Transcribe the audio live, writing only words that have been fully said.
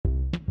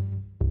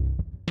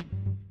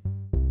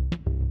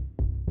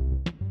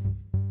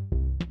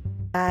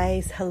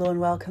Guys, hello and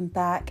welcome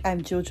back.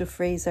 I'm Jojo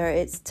Fraser.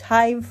 It's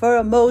time for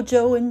a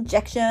mojo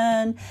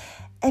injection,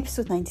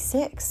 episode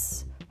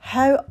 96.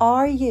 How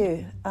are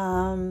you?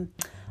 I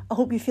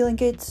hope you're feeling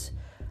good.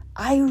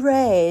 I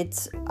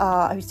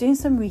was doing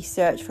some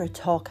research for a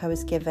talk I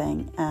was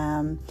giving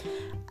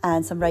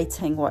and some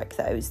writing work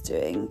that I was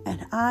doing,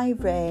 and I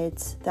read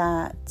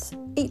that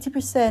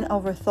 80%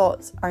 of our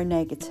thoughts are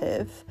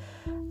negative.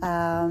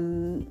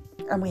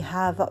 And we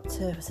have up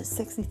to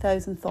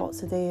 60,000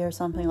 thoughts a day or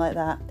something like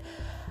that.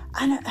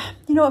 And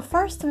at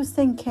first I was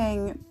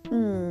thinking,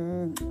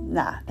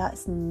 nah,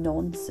 that's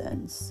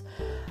nonsense.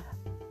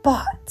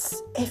 But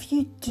if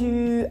you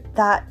do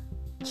that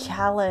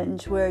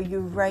challenge where you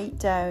write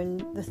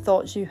down the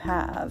thoughts you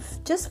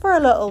have, just for a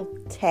little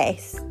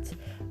test,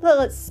 a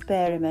little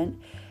experiment,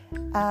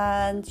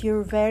 and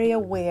you're very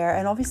aware,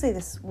 and obviously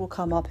this will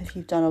come up if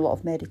you've done a lot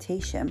of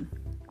meditation.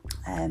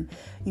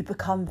 You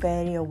become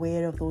very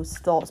aware of those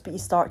thoughts, but you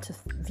start to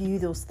view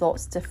those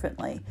thoughts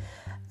differently,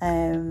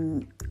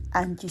 and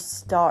you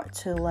start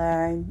to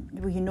learn,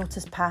 you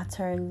notice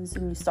patterns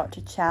and you start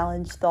to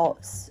challenge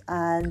thoughts.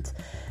 And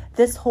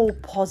this whole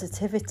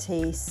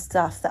positivity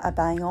stuff that I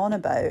bang on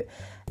about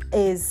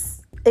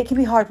it can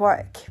be hard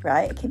work,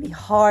 right? It can be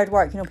hard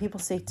work. People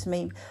say to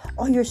me,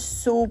 oh, you're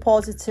so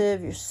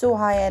positive, you're so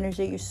high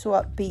energy, you're so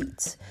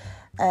upbeat,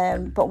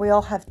 but we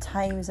all have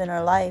times in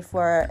our life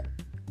where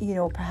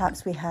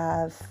perhaps we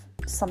have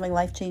something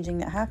life-changing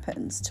that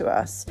happens to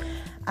us,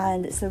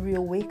 and it's a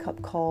real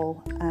wake-up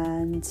call,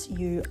 and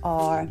you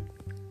are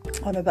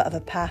on a bit of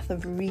a path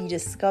of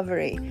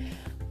rediscovery.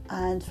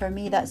 And for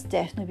me, that's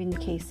definitely been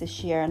the case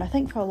this year, and I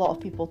think for a lot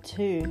of people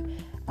too.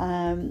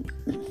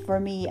 For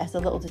me, as a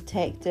little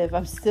detective,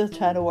 I'm still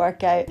trying to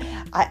work out.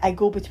 I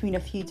go between a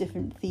few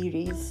different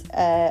theories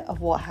of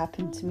what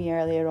happened to me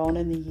earlier on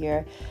in the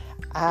year.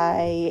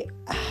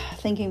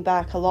 Thinking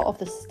back, a lot of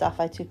the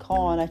stuff I took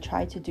on, I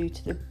tried to do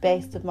to the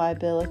best of my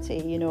ability.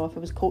 If I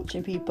was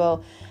coaching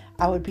people,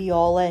 I would be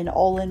all in.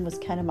 All in was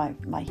kind of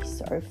my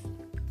sort of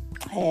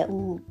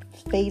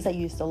phrase I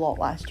used a lot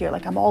last year.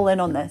 Like, I'm all in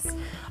on this.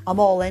 I'm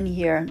all in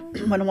here.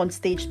 When I'm on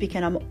stage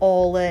speaking, I'm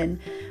all in.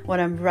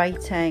 When I'm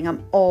writing,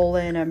 I'm all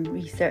in. I'm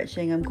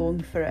researching, I'm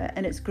going for it.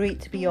 And it's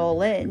great to be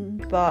all in,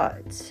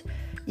 but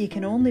you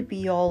can only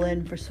be all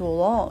in for so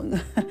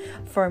long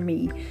for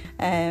me.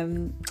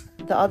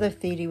 The other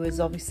theory was,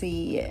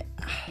 obviously,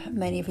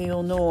 many of you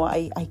will know,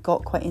 I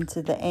got quite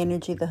into the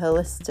energy, the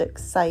holistic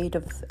side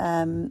of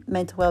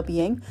mental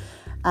well-being,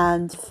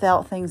 and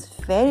felt things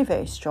very,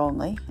 very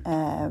strongly.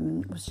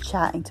 Was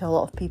chatting to a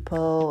lot of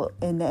people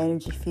in the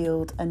energy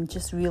field and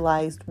just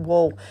realised,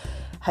 whoa,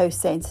 how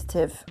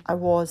sensitive I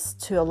was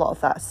to a lot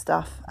of that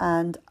stuff.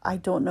 And I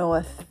don't know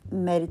if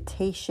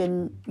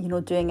meditation,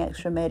 doing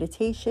extra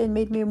meditation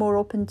made me more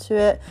open to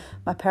it,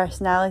 my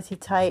personality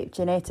type,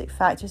 genetic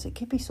factors, it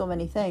could be so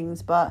many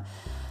things, but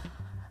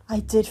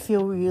I did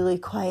feel really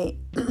quite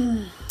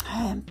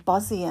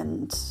buzzy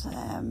and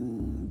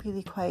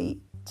really quite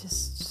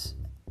just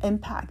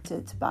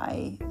impacted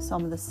by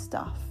some of the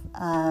stuff.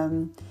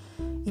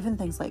 Even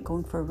things like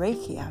going for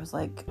Reiki,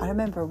 I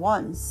remember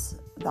once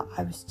that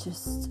I was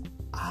just,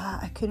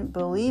 I couldn't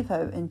believe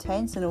how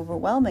intense and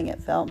overwhelming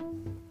it felt.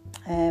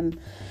 And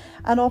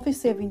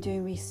obviously I've been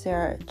doing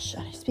research,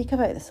 and I speak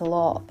about this a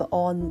lot, but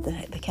on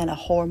the kind of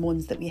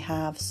hormones that we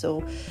have.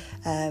 So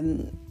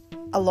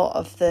a lot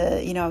of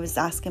I was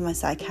asking my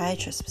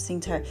psychiatrist, I was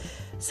saying to her,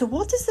 so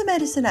what does the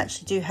medicine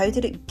actually do? How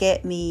did it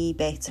get me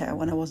better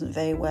when I wasn't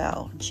very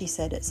well? And she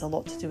said it's a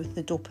lot to do with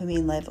the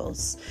dopamine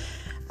levels.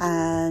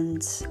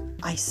 And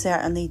I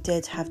certainly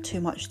did have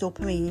too much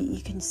dopamine.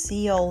 You can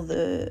see all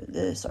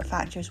the sort of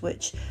factors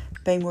which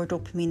bring more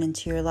dopamine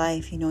into your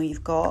life.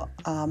 You've got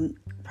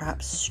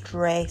perhaps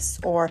stress,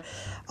 or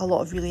a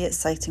lot of really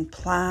exciting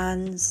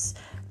plans,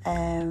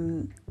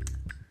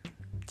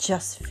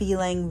 just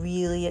feeling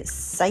really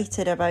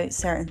excited about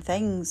certain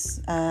things.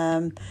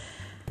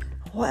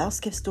 What else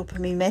gives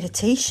dopamine?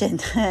 Meditation,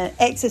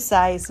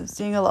 exercise. I was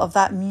doing a lot of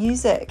that,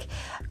 music,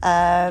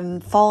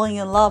 falling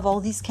in love. All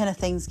these kind of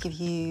things give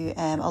you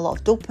a lot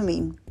of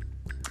dopamine.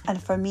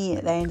 And for me,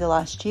 at the end of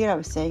last year, I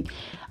was saying,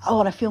 I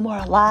want to feel more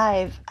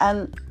alive.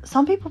 And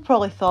some people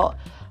probably thought,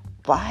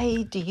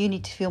 why do you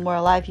need to feel more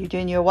alive? You're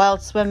doing your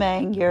wild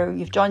swimming,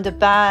 you've joined a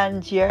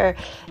band, you're,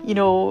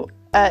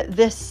 at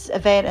this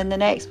event and the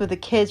next with the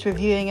kids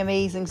reviewing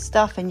amazing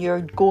stuff, and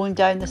you're going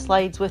down the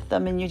slides with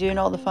them and you're doing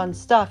all the fun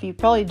stuff. You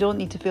probably don't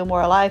need to feel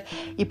more alive.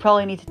 You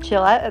probably need to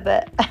chill out a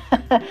bit.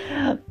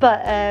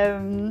 But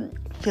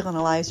feeling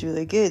alive is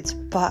really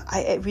good. But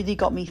it really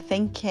got me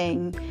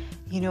thinking,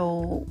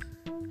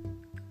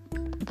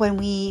 when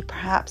we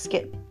perhaps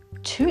get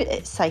too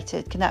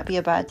excited, can that be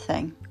a bad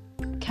thing?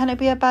 Can it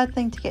be a bad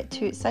thing to get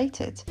too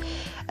excited?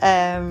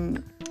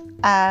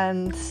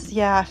 And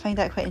yeah, I find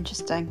that quite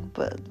interesting.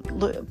 But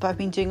I've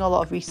been doing a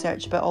lot of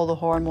research about all the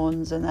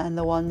hormones and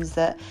the ones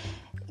that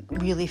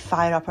really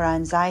fire up our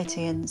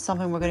anxiety. And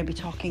something we're going to be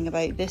talking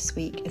about this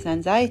week is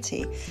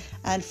anxiety.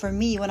 And for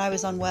me, when I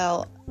was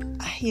unwell,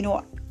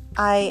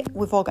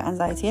 we've all got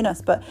anxiety in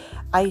us, but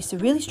I used to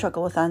really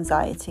struggle with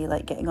anxiety,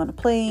 like getting on a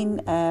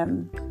plane,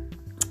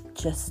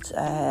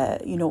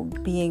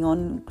 being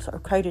on sort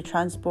of crowded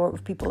transport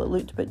with people that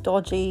looked a bit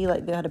dodgy,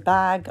 like they had a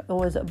bag,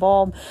 or was it a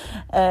bomb?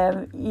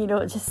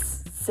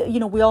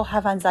 We all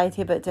have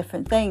anxiety about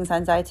different things.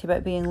 Anxiety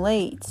about being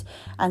late,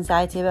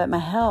 anxiety about my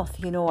health.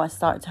 I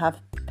start to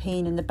have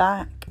pain in the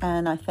back,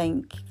 and I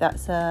think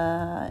that's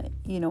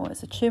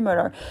it's a tumor,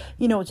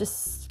 or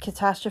just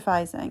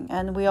catastrophizing.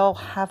 And we all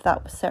have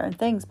that with certain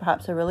things,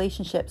 perhaps our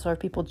relationships, or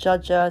people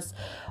judge us.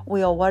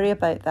 We all worry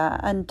about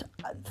that. And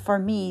for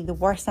me, the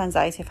worst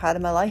anxiety I've had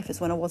in my life is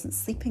when I wasn't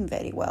sleeping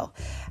very well,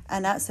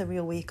 and that's a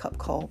real wake-up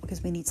call,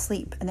 because we need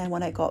sleep. And then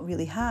when I got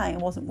really high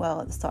and wasn't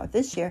well at the start of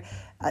this year,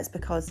 that's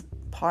because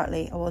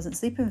partly I wasn't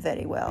sleeping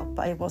very well,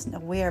 but I wasn't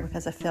aware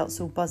because I felt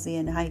so buzzy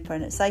and hyper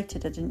and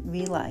excited. I didn't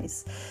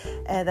realise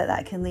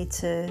that can lead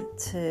to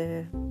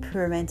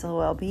poor mental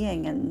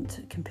well-being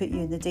and can put you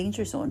in the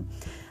danger zone.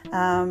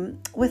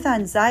 With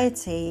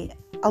anxiety,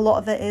 a lot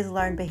of it is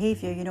learned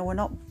behaviour. We're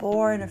not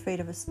born afraid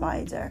of a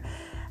spider.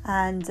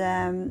 And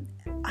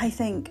I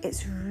think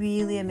it's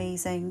really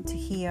amazing to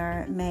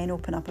hear men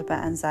open up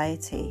about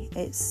anxiety.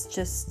 It's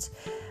just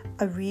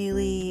a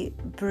really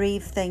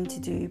brave thing to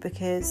do,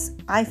 because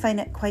I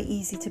find it quite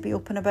easy to be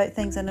open about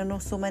things, and I know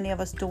so many of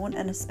us don't,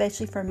 and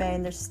especially for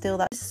men, there's still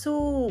that. It's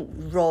so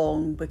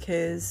wrong,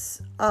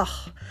 because I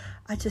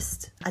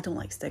don't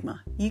like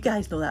stigma. You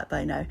guys know that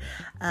by now.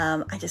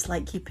 I just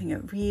like keeping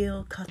it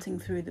real, cutting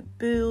through the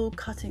bull,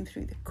 cutting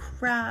through the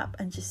crap,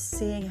 and just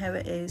saying how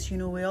it is.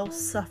 We all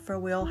suffer,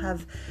 we all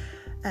have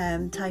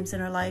times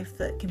in our life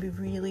that can be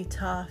really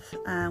tough,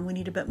 and we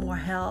need a bit more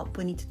help.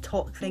 We need to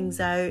talk things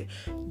out,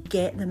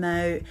 get them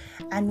out.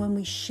 And when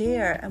we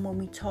share and when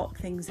we talk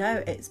things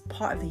out, it's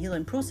part of the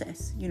healing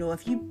process.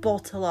 If you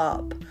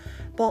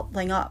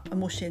bottling up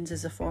emotions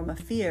is a form of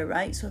fear,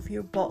 right? So if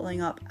you're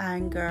bottling up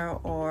anger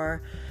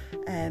or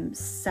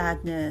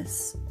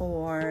sadness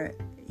or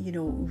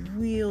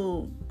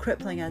real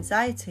crippling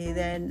anxiety,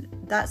 then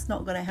that's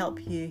not going to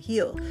help you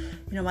heal.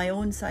 My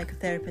own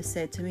psychotherapist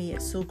said to me,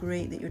 it's so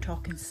great that you're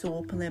talking so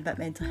openly about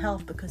mental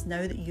health, because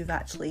now that you've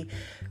actually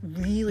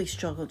really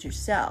struggled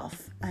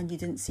yourself and you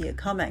didn't see it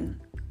coming,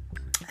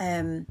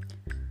 I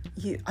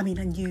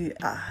knew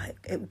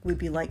it would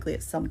be likely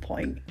at some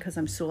point, because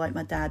I'm so like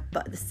my dad,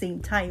 but at the same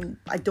time,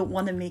 I don't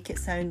want to make it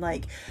sound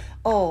like,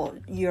 oh,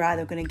 you're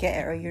either going to get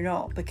it or you're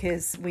not,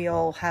 because we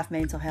all have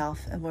mental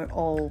health and we're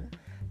all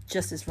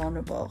just as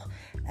vulnerable.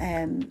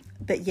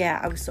 But yeah,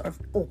 I was sort of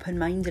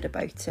open-minded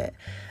about it.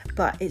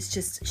 But it's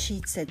just,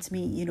 she'd said to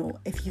me,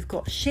 if you've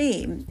got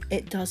shame,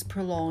 it does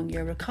prolong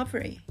your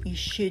recovery. You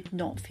should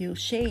not feel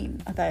shame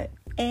about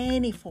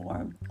any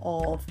form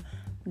of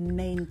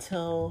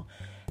mental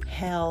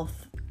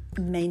health,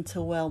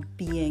 mental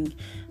well-being.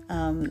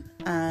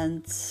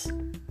 And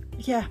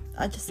yeah,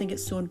 I just think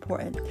it's so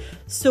important.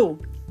 So,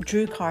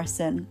 Drew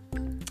Carson.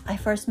 I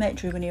first met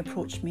Drew when he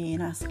approached me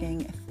and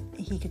asking if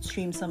he could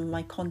stream some of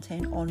my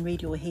content on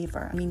Radio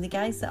Haver. The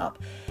guy set up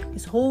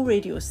his whole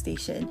radio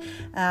station.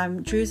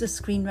 Drew's a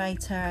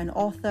screenwriter, an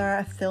author,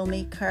 a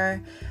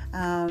filmmaker.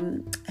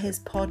 His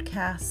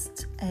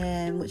podcast,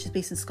 which is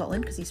based in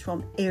Scotland because he's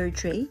from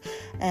Airdrie,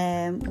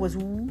 was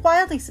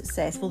wildly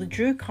successful. The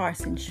Drew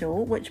Carson Show,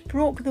 which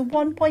broke the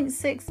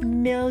 1.6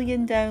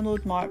 million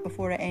download mark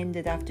before it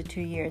ended after 2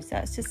 years.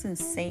 That's just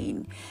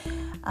insane.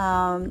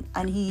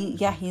 And he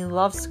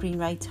loves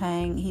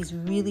screenwriting. He's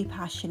really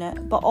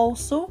passionate, but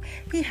also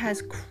he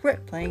has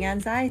crippling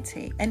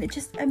anxiety, and it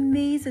just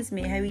amazes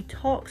me how he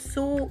talks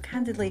so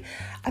candidly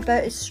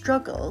about his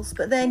struggles,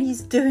 but then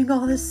he's doing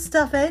all this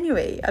stuff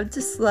anyway. I'm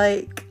just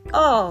like,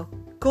 oh,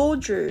 go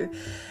Drew.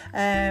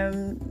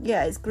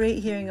 It's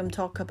great hearing him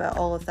talk about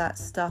all of that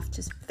stuff,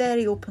 just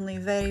very openly,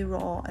 very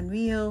raw and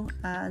real.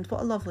 And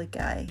what a lovely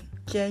guy,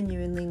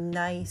 genuinely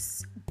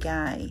nice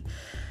guy.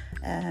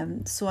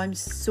 So I'm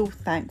so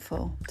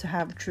thankful to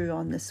have Drew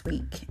on this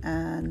week,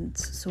 and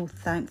so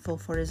thankful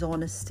for his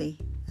honesty.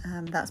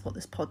 That's what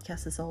this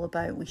podcast is all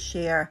about. We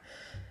share,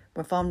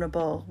 we're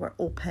vulnerable, we're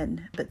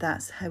open, but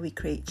that's how we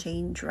create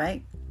change,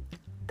 right?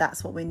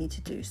 That's what we need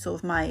to do. So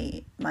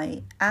my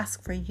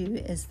ask for you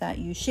is that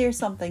you share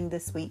something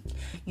this week,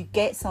 you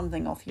get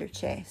something off your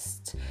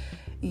chest,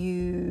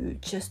 you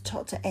just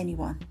talk to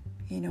anyone.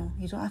 You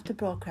don't have to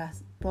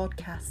broadcast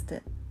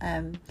it,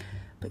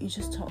 but you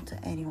just talk to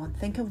anyone.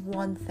 Think of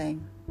one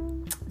thing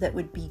that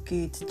would be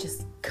good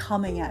just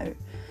coming out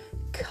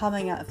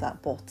of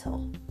that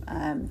bottle.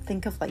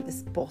 Think of like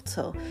this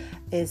bottle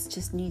is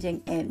just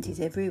needing emptied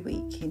every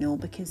week,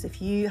 because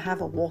if you have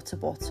a water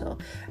bottle,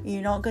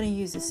 you're not going to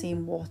use the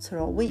same water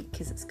all week,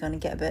 because it's going to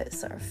get a bit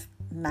sort of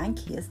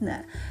manky, isn't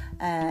it?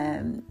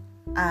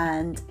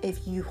 And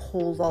if you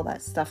hold all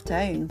that stuff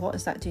down, what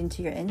is that doing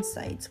to your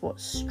insides? What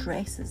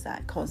stress is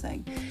that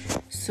causing?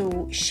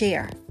 So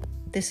share.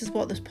 This is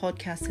what this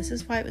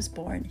is why it was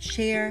born.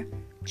 Share,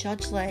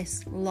 judge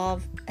less,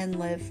 love, and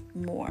live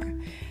more.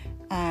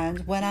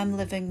 And when I'm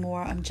living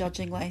more, I'm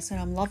judging less, and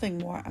I'm loving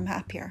more, I'm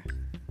happier.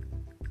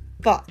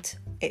 But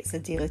it's a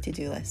daily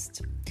to-do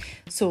list.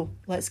 So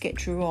let's get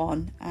Drew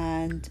on,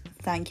 and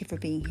thank you for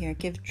being here.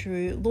 Give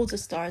Drew loads of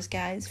stars,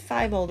 guys.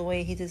 5 all the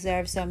way. He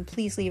deserves them.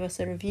 Please leave us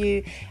a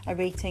review, a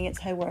rating. It's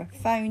how we're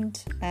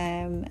found,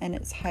 and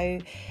it's how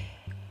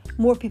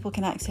more people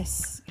can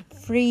access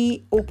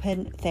free,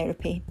 open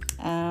therapy,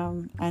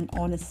 and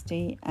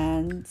honesty,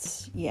 and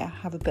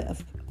have a bit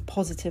of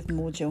positive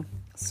mojo.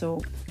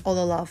 So all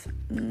the love.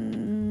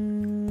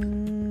 Mwah.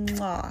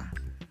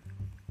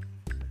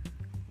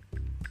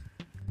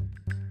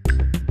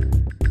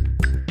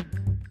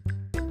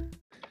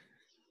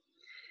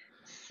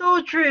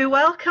 So Drew,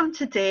 welcome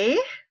today.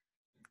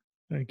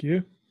 Thank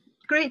you.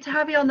 Great to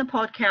have you on the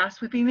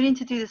podcast. We've been meaning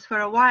to do this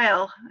for a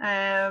while.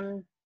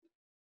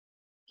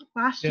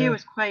 Last year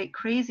was quite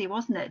crazy,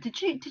 wasn't it?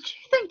 Did you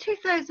think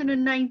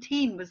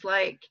 2019 was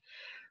like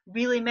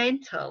really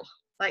mental,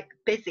 like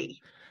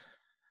busy?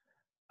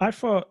 I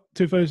thought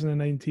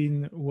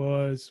 2019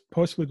 was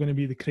possibly going to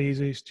be the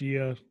craziest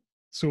year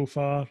so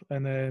far,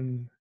 and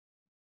then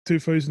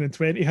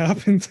 2020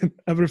 happened and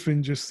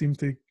everything just seemed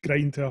to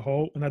grind to a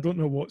halt. And I don't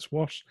know what's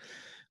worse,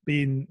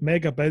 being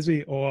mega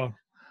busy or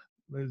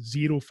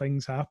zero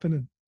things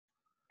happening.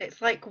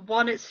 It's like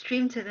one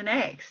extreme to the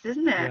next,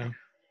 isn't it? Yeah.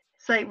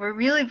 It's like we're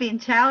really being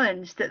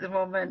challenged at the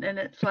moment, and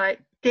it's like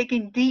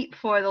digging deep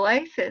for the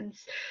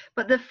lessons.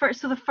 But the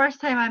first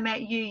time I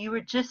met you, you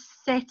were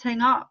just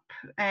setting up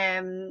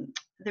the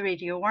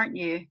radio, weren't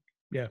you?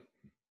 Yeah.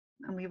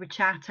 And we were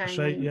chatting. That's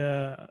right.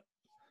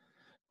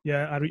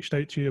 Yeah, I reached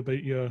out to you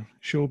about your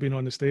show being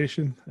on the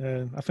station.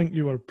 I think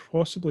you were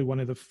possibly one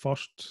of the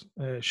first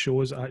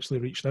shows I actually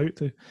reached out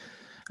to.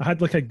 I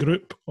had like a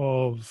group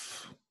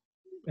of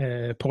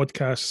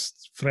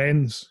podcast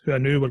friends who I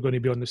knew were going to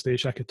be on the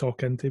station I could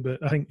talk into,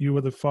 but I think you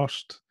were the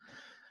first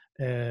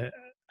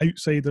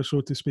outsider,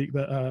 so to speak,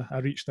 that I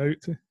reached out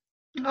to.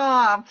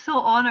 Oh, I'm so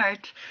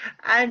honoured.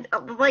 And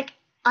like,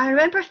 I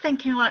remember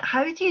thinking, like,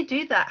 how do you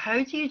do that?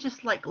 How do you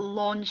just like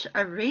launch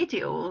a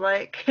radio?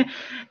 Like,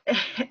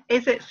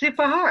 is it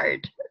super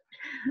hard?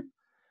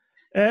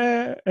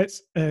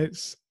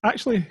 It's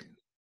actually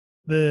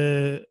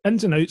the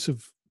ins and outs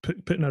of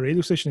putting a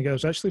radio station together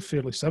is actually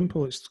fairly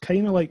simple. It's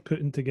kind of like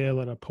putting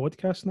together a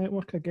podcast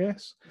network, I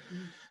guess.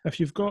 Mm-hmm. If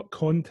you've got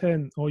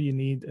content, all you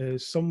need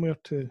is somewhere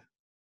to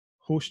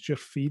host your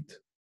feed,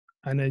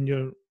 and then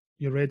you're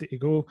ready to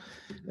go.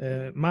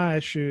 My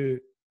issue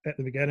at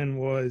the beginning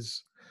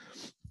was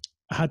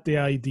I had the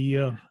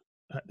idea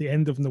at the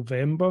end of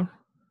November,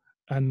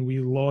 and we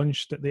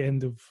launched at the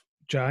end of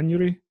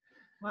January.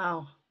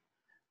 Wow.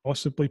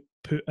 Possibly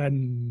put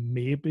in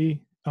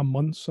maybe a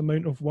month's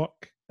amount of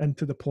work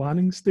into the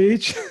planning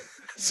stage.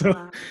 So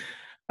wow.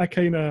 I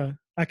kind of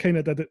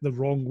did it the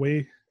wrong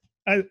way.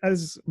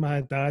 As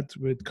my dad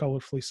would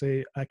colourfully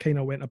say, I kind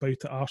of went about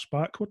it arse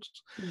backwards,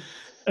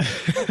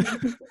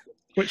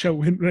 which I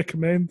wouldn't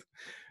recommend.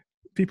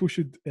 People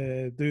should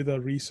do their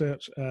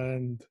research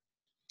and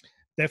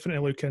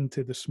definitely look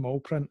into the small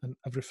print and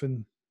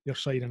everything you're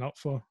signing up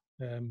for,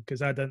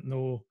 because I didn't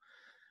know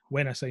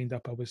when I signed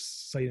up I was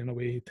signing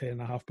away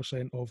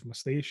 10.5% of my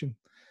station.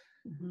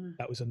 Mm-hmm.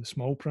 That was in the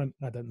small print.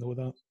 I didn't know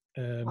that.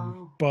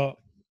 Wow. But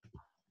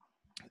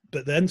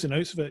the ins and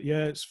outs of it,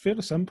 it's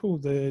fairly simple.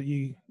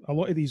 A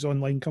lot of these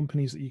online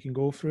companies that you can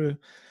go through,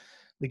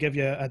 they give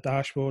you a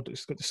dashboard.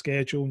 It's got the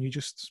schedule, and you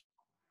just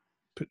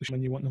put the show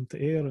when you want them to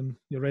air, and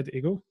you're ready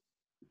to go.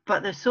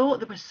 But there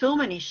were so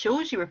many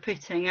shows you were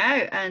putting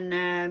out, and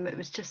it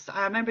was just,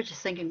 I remember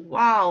just thinking,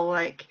 wow,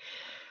 like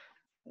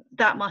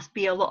that must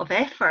be a lot of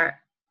effort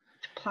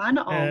to plan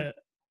it all.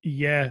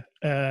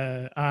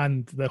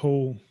 And the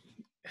whole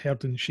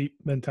herd and sheep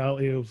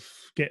mentality of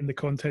getting the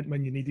content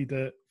when you needed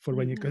it for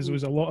when you, because there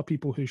was a lot of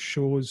people whose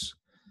shows,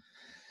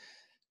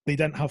 they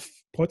didn't have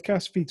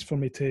podcast feeds for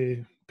me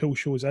to pull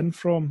shows in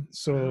from,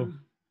 so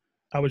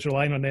I was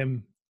relying on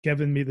them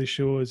giving me the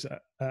shows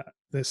at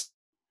this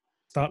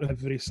start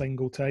every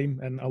single time,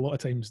 and a lot of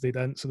times they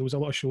didn't, so there was a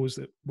lot of shows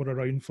that were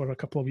around for a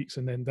couple of weeks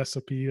and then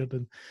disappeared.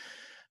 And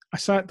I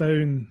sat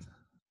down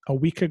a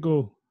week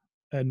ago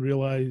and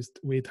realised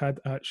we'd had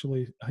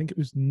actually, I think it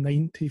was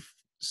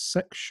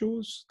 96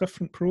 shows,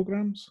 different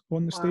programs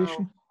on the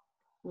station.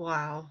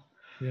 Wow.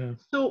 Yeah.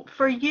 So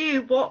for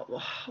you,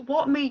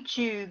 what made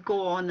you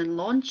go on and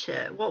launch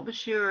it? What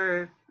was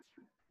your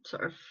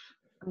sort of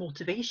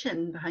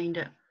motivation behind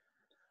it?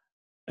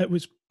 It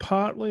was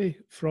partly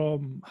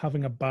from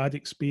having a bad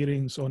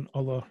experience on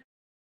other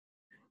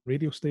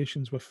radio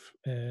stations with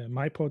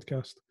my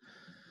podcast.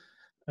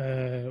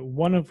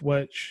 One of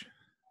which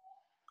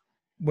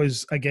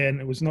was, again,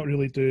 it was not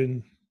really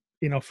doing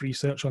enough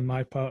research on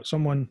my part.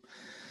 Someone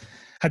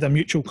had a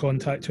mutual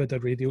contact who had a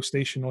radio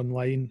station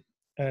online,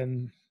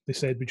 and they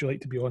said, would you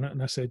like to be on it?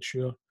 And I said,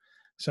 sure.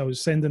 So I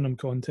was sending them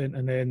content,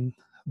 and then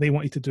they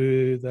wanted to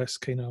do this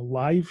kind of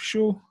live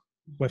show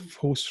with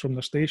hosts from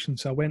their station.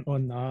 So I went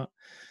on that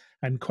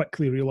and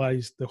quickly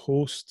realised the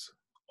host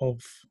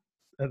of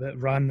that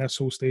ran this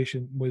whole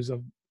station was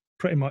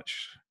pretty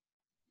much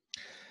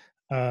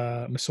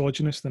a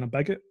misogynist and a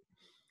bigot.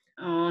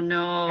 Oh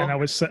no. And I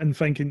was sitting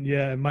thinking,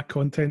 yeah, my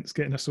content's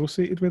getting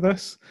associated with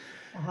this.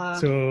 Uh-huh.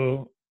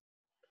 So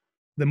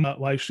the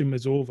live stream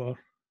was over.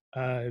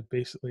 I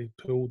basically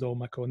pulled all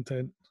my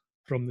content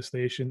from the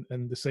station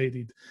and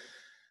decided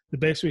the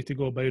best way to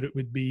go about it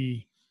would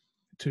be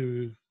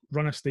to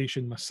run a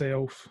station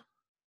myself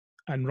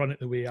and run it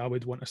the way I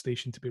would want a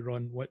station to be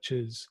run, which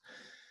is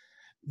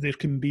there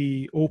can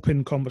be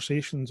open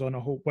conversations on a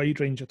whole wide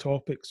range of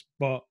topics,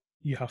 but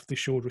you have to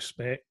show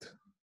respect,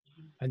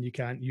 and you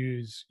can't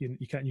use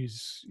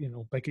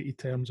bigoted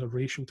terms or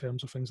racial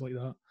terms or things like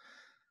that.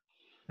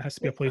 It has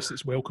to be a place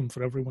that's welcome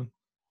for everyone.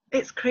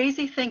 It's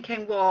crazy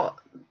thinking what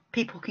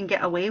people can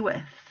get away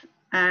with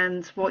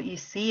and what you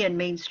see in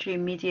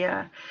mainstream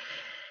media.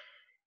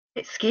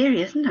 It's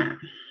scary, isn't it?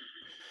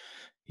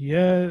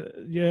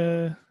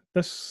 Yeah.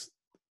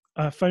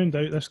 I found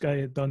out this guy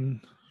had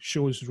done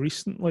shows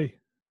recently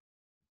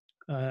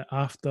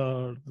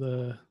after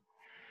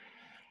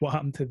what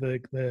happened to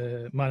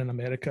the man in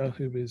America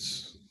who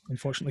was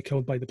unfortunately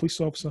killed by the police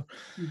officer.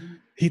 Mm-hmm.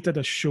 He did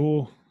a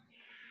show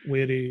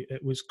where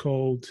it was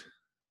called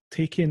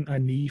Taking a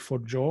Knee for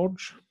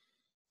George,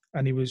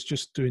 and he was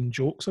just doing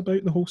jokes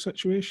about the whole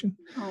situation.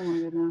 Oh my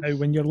goodness. Now,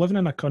 when you're living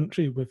in a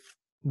country with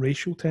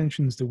racial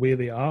tensions the way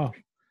they are,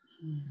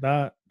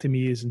 that to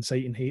me is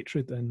inciting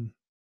hatred, and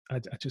I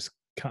just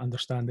can't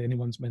understand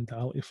anyone's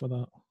mentality for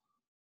that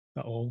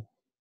at all.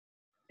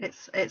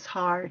 It's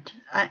hard.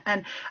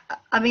 And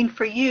I mean,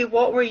 for you,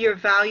 what were your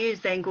values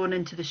then going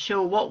into the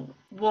show?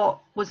 What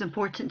was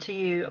important to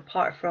you,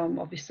 apart from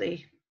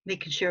obviously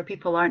making sure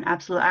people aren't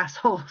absolute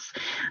assholes?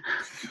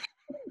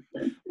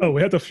 Oh,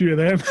 we had a few of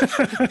them,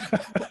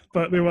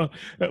 but they were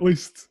at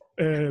least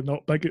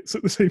not bigots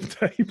at the same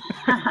time.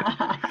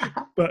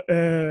 But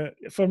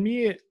for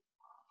me,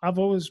 I've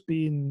always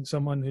been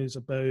someone who's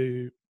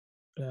about,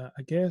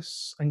 I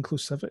guess,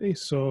 inclusivity.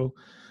 So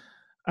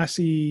I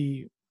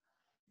see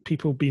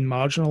people being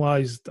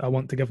marginalised. I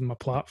want to give them a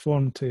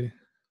platform to,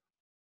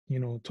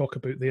 talk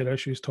about their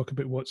issues, talk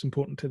about what's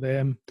important to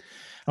them.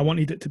 I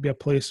wanted it to be a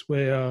place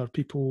where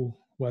people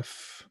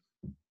with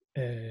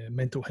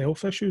mental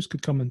health issues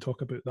could come and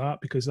talk about that,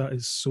 because that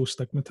is so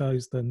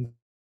stigmatised in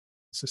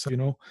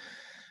society.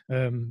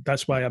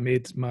 That's why I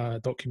made my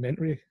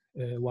documentary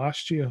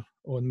last year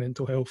on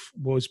mental health,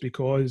 was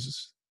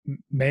because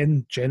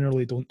men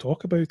generally don't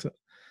talk about it.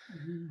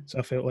 Mm-hmm. So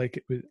I felt like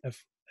it would,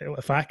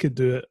 if I could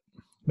do it,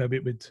 maybe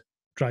it would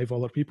drive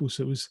other people.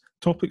 So it was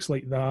topics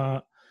like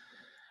that.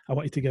 I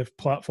wanted to give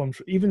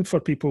platforms even for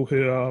people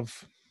who have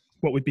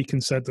what would be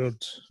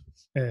considered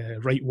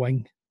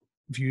right-wing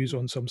views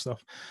on some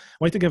stuff. I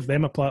wanted to give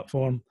them a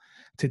platform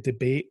to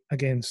debate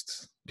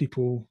against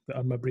people that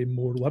are maybe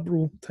more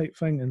liberal type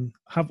thing and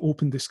have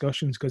open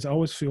discussions, because I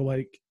always feel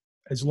like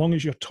as long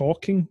as you're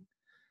talking,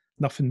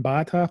 nothing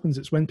bad happens.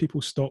 It's when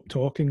people stop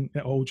talking,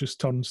 it all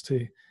just turns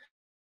to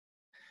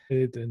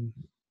and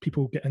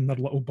people get in their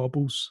little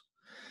bubbles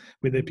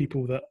with the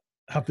people that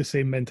have the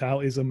same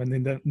mentality as them, and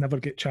then they never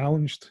get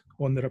challenged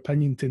on their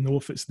opinion to know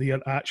if it's their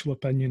actual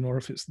opinion or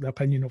if it's the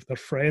opinion of their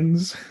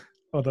friends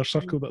or their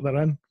circle that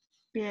they're in.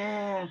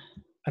 Yeah.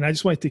 And I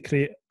just wanted to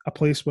create a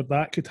place where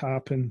that could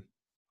happen,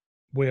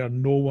 where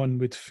no one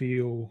would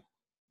feel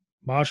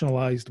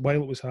marginalised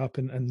while it was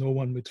happening, and no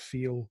one would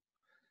feel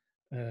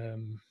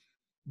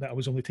that I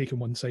was only taking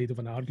one side of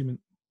an argument.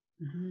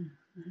 Mm-hmm.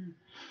 Mm-hmm.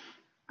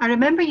 I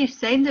remember you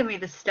sending me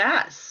the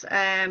stats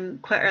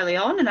quite early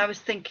on, and I was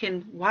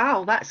thinking,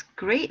 wow, that's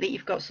great that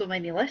you've got so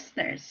many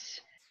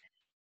listeners.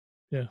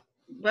 Yeah.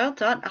 Well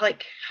done.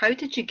 Like, how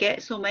did you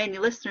get so many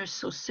listeners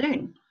so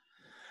soon?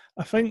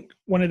 I think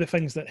one of the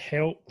things that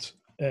helped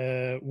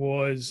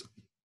was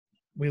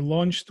we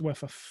launched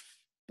with, I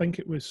think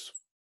it was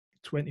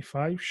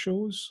 25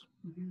 shows.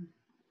 Mm-hmm.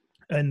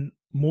 And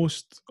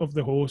most of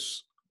the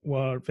hosts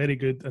were very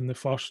good in the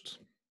first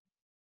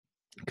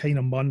kind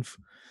of month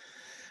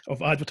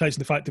of advertising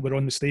the fact that we're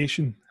on the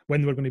station,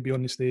 when we're going to be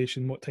on the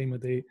station, what time of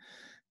day.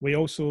 We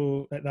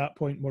also, at that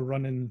point, were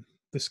running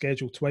the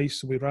schedule twice.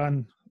 So we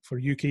ran for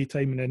UK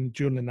time and then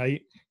during the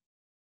night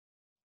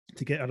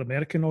to get our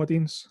American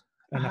audience.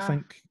 And I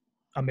think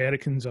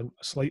Americans are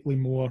slightly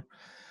more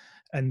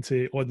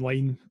into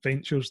online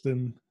ventures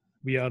than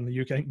we are in the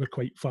UK. I think we're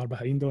quite far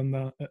behind on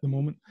that at the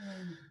moment.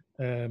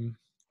 And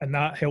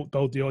that helped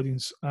build the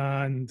audience.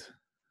 And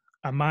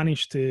I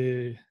managed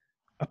to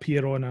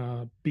appear on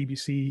a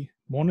BBC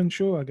morning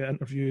show. I got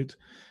interviewed.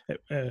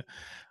 It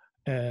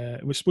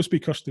was supposed to be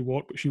Kirsty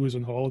Ward, but she was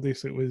on holiday,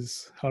 so it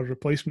was her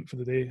replacement for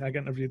the day. I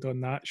got interviewed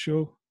on that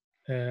show.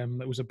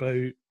 It was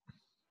about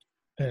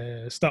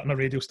starting a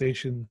radio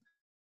station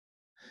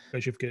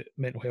as you've got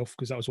mental health,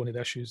 because that was one of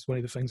the issues. One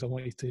of the things I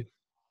wanted to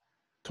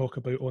talk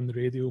about on the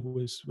radio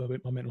was about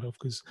my mental health,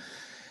 because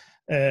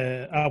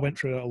I went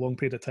through a long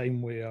period of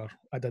time where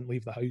I didn't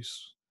leave the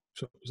house.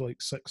 So it was like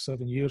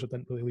 6-7 years I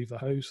didn't really leave the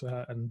house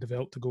and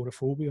developed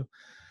agoraphobia.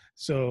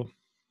 So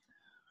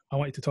I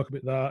wanted to talk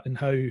about that and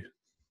how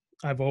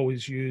I've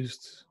always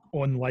used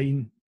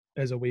online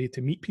as a way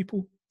to meet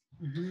people.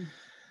 Mm-hmm.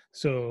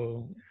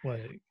 So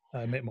like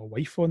I met my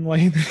wife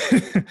online.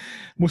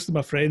 Most of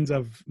my friends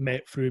I've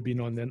met through being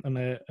on the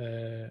internet.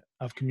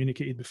 I've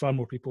communicated with far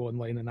more people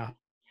online than I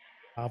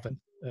haven't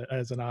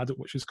as an adult,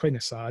 which is kind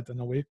of sad in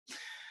a way.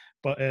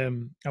 But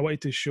I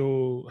wanted to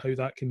show how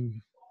that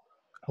can.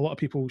 A lot of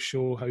people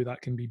show how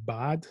that can be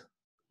bad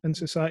in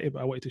society,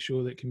 but I wanted to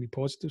show that it can be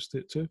positives to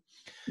it too.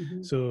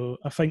 Mm-hmm. So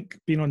I think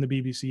being on the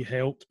BBC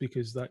helped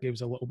because that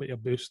gives a little bit of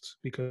a boost,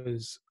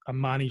 because I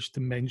managed to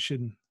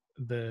mention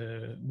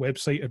the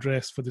website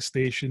address for the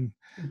station.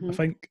 I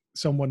think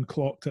someone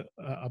clocked it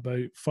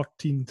about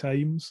 13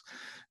 times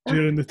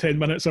during the 10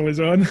 minutes I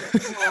was on.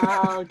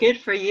 Wow, good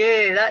for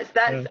you. That's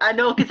Yeah. I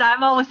know, because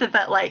I'm always a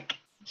bit like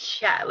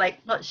shy,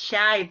 like not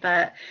shy,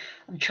 but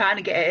I'm trying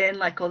to get it in,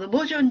 like all the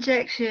mojo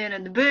injection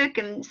and the book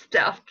and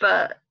stuff.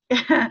 But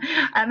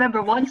I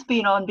remember once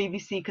being on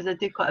BBC because I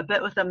did quite a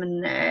bit with them,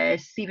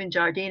 and Stephen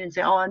Jardine, and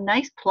say, "Oh, a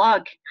nice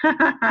plug."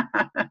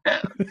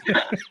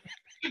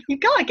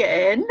 You've got to get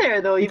it in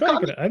there, though. You You've got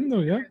to got get it in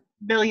though, yeah.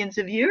 millions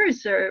of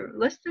viewers or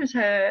listeners,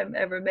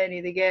 however many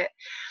they get.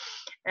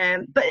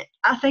 But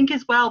I think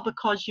as well,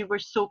 because you were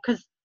so,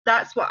 because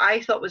that's what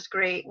I thought was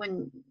great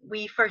when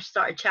we first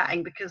started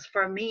chatting, because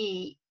for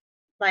me,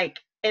 like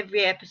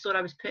every episode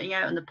I was putting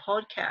out on the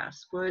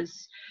podcast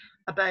was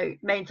about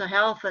mental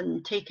health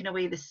and taking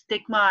away the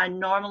stigma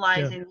and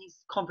normalizing these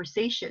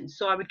conversations.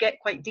 So I would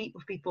get quite deep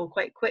with people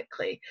quite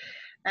quickly.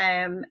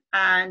 And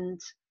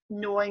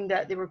knowing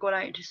that they were going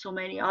out into so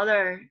many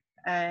other,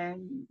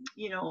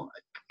 you know,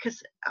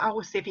 because I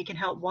always say if you can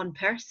help one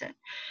person,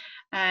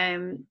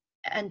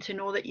 and to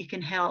know that you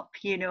can help,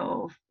 you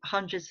know,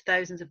 hundreds of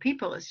thousands of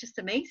people, it's just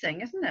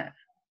amazing, isn't it?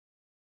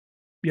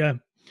 Yeah.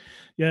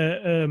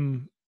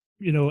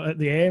 You know, at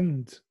the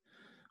end,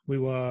 we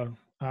were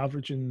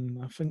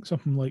averaging, I think,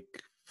 something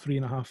like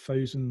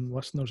 3,500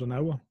 listeners an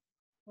hour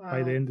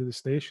by the Wow. end of the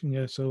station.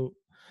 Yeah. So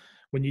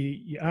when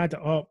you add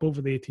it up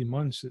over the 18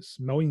 months, it's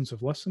millions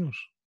of listeners.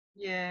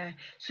 Yeah.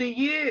 So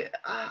you,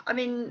 I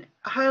mean,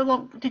 how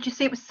long did you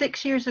say it was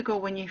 6 years ago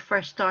when you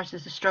first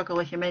started to struggle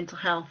with your mental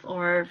health,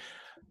 or?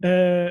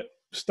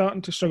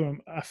 Starting to struggle.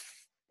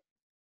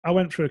 I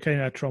went through a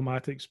kind of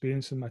traumatic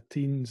experience in my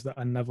teens that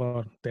I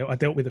never dealt. I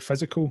dealt with the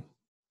physical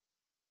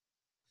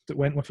that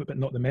went with it, but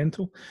not the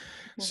mental.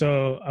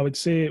 So I would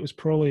say it was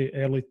probably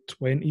early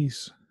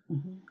 20s.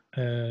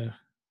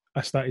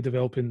 I started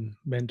developing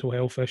mental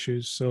health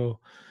issues. So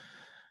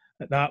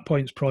at that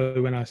point, it's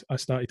probably when I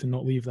started to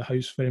not leave the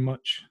house very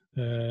much.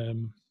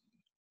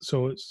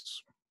 So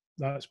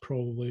that's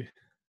probably,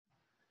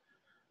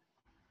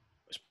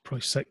 it's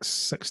probably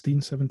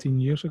 16, 17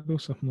 years ago,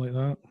 something like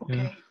that.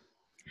 Okay.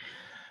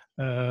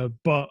 Yeah.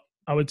 But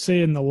I would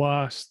say in the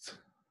last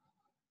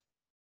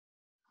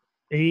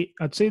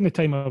I'd say in the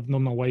time I've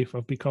known my wife,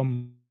 I've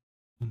become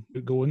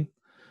outgoing.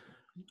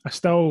 I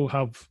still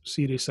have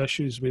serious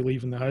issues with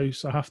leaving the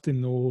house. I have to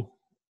know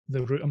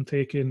the route I'm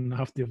taking. I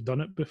have to have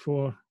done it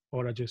before,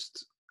 or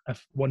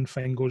if one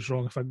thing goes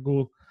wrong, if I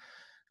go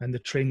and the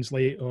train's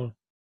late or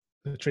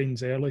the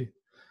train's early,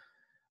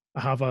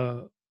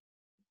 I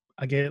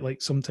get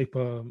like some type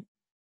of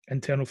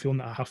internal feeling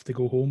that I have to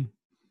go home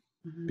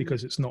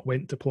because it's not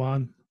went to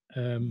plan.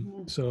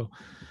 So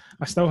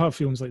I still have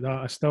feelings like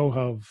that. I still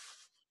have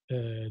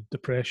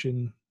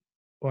depression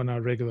on a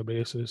regular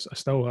basis. I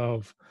still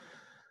have,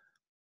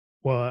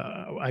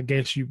 well, I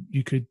guess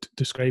you could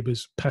describe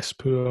as piss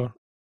poor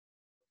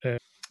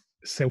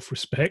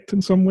self-respect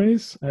in some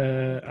ways.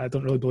 I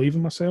don't really believe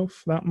in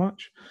myself that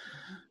much,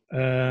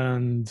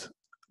 and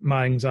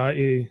my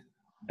anxiety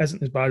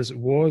isn't as bad as it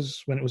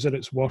was. When it was at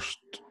its worst,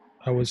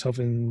 I was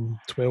having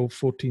 12,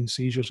 14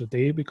 seizures a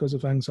day because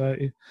of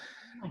anxiety.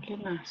 My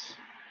goodness.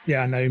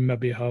 Yeah, I now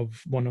maybe have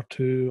one or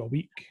two a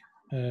week.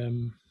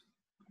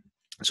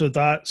 So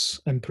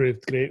that's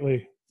improved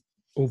greatly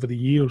over the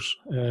years.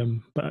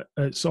 But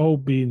it's all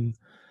been,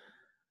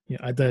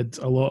 I did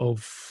a lot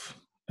of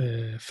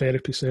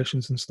therapy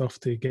sessions and stuff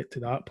to get to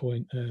that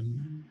point.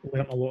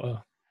 Learned a lot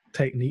of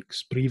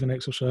techniques, breathing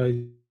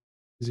exercises,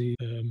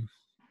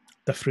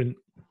 different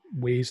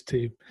ways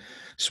to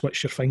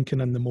switch your thinking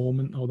in the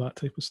moment, all that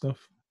type of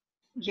stuff.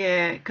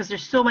 Yeah, because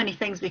there's so many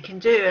things we can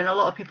do, and a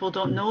lot of people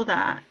don't know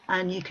that.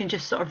 And you can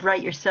just sort of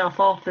write yourself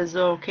off as,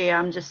 okay,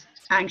 I'm just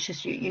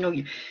anxious.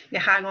 You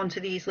hang on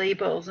to these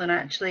labels, and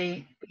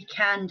actually we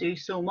can do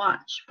so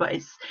much. But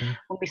it's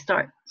when we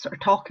start sort of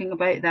talking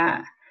about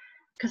that,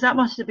 because that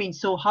must have been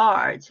so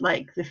hard,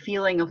 like the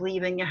feeling of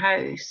leaving your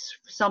house.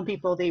 Some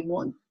people, they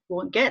won't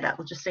get that.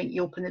 They'll just think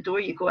you open the door,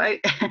 you go out.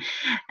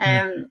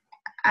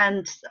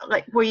 And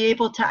like, were you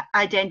able to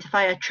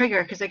identify a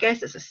trigger? Because I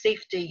guess it's a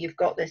safety. You've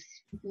got this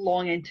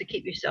longing to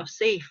keep yourself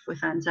safe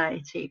with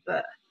anxiety,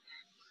 but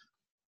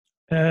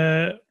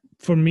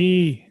for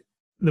me,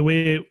 the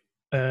way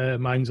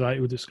my anxiety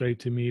was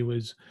described to me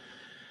was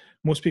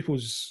most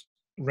people's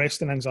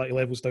resting anxiety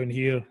levels down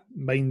here,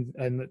 mine,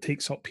 and it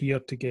takes up here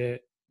to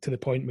get to the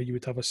point where you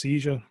would have a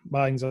seizure.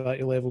 My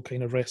anxiety level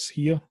kind of rests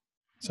here,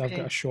 so I've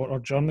got a shorter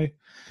journey.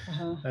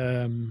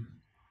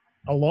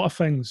 A lot of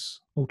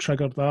things will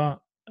trigger that.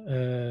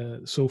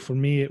 So for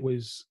me, it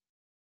was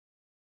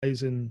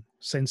and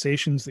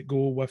sensations that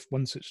go with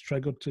once it's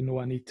triggered to know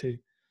I need to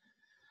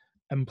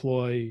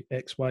employ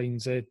X, Y, and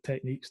Z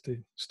techniques to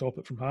stop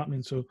it from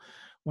happening. So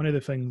one of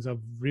the things I've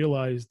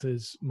realized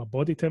is my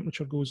body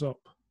temperature goes up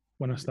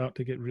when I start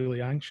to get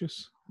really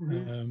anxious.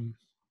 And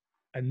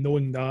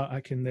knowing that,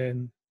 I can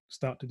then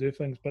start to do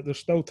things. But there's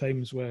still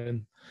times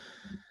when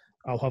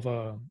I'll have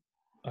a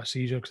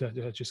seizure because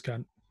I just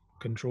can't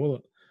control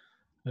it.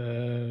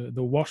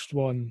 The worst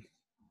one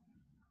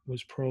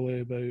was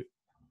probably about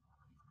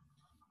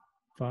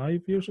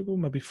 5 years ago,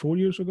 maybe 4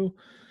 years ago.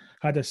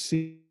 Had a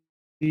seizure.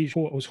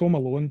 I was home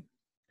alone.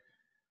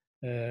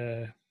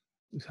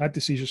 Had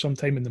the seizure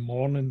sometime in the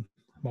morning.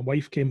 My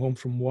wife came home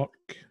from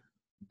work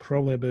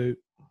probably about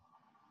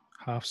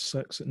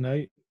 6:30 at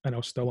night, and I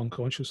was still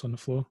unconscious on the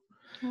floor.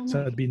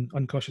 So I'd been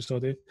unconscious all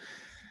day,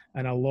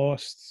 and I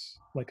lost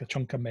like a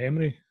chunk of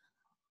memory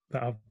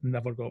that I've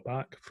never got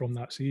back from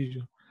that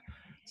seizure.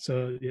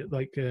 So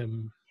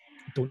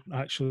don't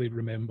actually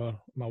remember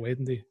my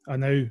wedding day. I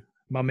now,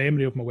 my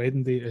memory of my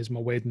wedding day is my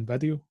wedding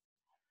video.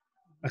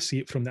 I see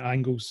it from the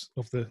angles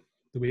of the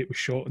way it was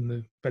shot in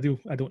the video.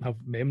 I don't have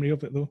memory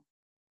of it though.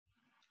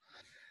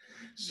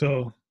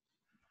 So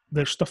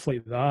there's stuff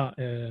like that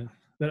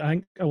that I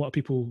think a lot of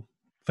people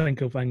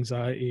think of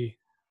anxiety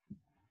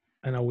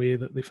in a way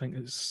that they think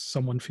it's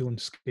someone feeling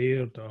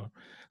scared or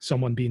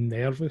someone being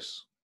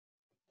nervous.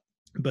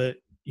 But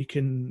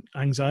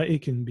anxiety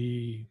can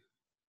be,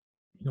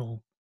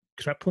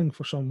 crippling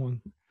for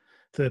someone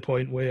to the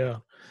point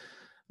where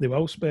they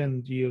will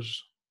spend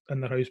years in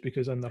their house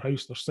because in their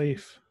house they're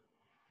safe.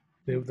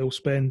 They'll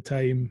spend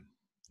time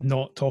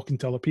not talking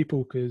to other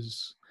people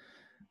because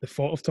the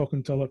thought of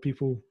talking to other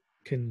people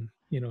can,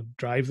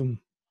 drive them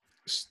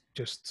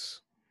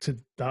just to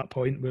that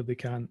point where they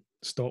can't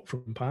stop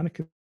from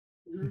panicking.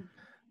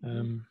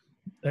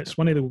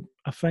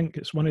 I think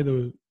it's one of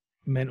the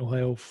mental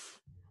health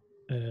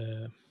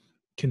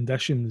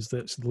conditions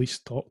that's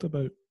least talked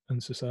about in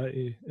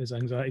society is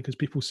anxiety because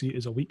people see it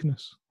as a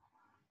weakness.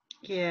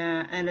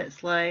 Yeah, and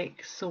it's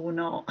like so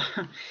not.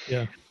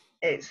 Yeah.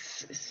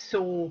 It's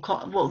so,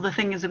 well, the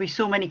thing is there'll be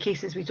so many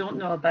cases we don't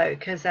know about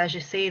because, as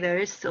you say, there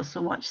is still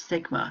so much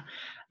stigma.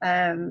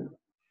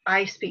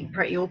 I speak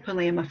pretty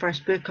openly in my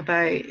first book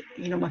about,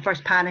 my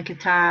first panic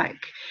attack.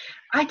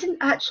 I didn't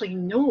actually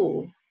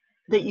know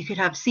that you could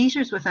have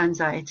seizures with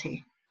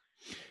anxiety.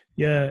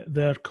 Yeah,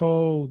 they're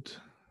called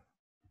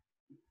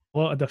a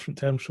lot of different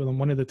terms for them.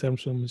 One of the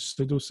terms for them is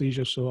pseudo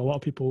seizure. So a lot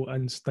of people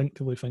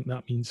instinctively think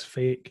that means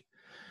fake.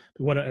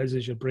 But what it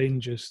is your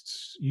brain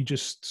just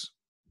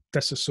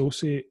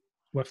disassociate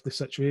with the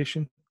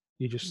situation.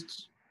 Your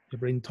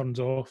brain turns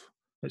off.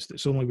 It's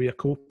the only way of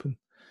coping.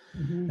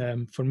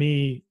 For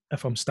me,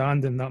 if I'm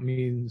standing, that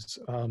means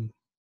I'm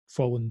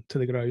falling to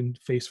the ground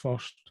face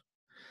first.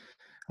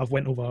 I've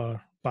went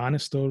over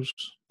banisters,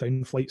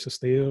 down flights of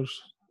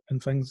stairs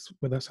and things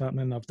with this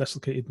happening. I've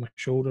dislocated my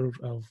shoulder.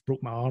 I've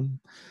broke my arm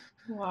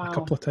a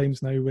couple of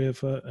times now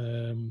with it.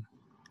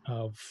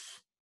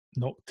 I've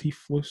knocked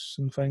teeth loose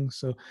and things.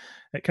 So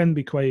it can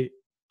be quite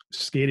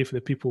scary for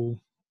the people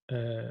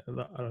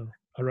that are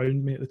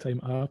around me at the time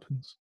it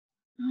happens.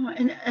 Oh,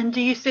 and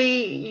do you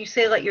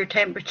say like your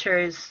temperature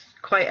is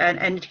quite an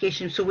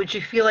indication? So would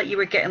you feel like you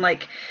were getting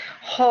like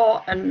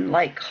hot and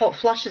like hot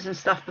flushes and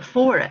stuff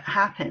before it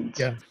happened?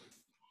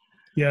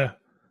 Yeah.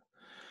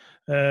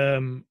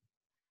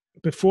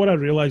 Before I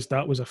realised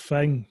that was a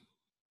thing,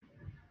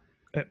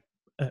 it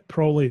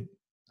probably,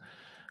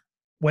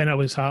 when I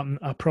was happening,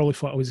 I probably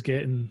thought I was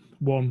getting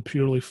warm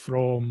purely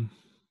from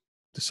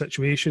the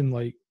situation,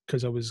 like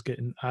because I was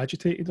getting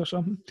agitated or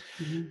something.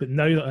 But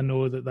now that I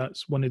know that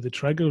that's one of the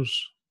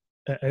triggers,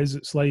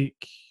 it's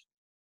like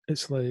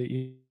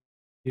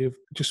you've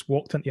just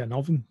walked into an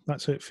oven.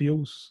 That's how it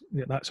feels.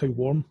 That's how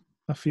warm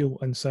I feel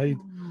inside.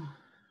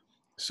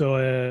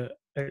 So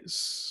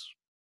it's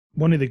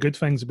one of the good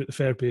things about the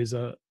therapy is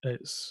that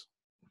it's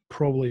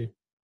probably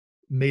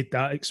made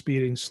that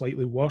experience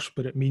slightly worse,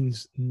 but it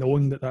means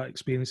knowing that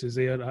experience is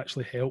there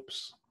actually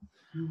helps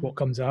what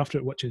comes after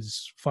it, which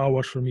is far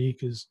worse for me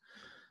because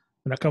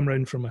when I come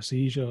around from a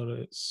seizure,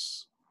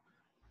 it's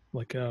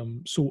like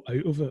I'm so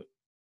out of it.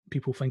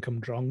 People think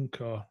I'm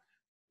drunk or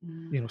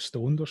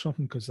stoned or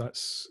something because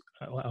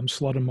I'm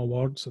slurring my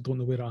words. I don't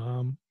know where I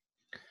am.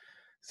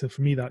 So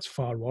for me, that's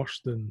far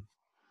worse than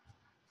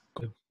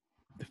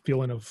the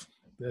feeling of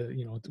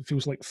it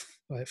feels like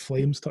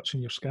flames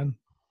touching your skin.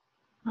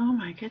 Oh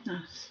my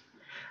goodness.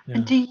 Yeah.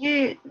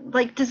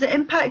 And does it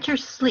impact your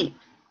sleep?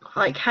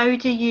 Like, how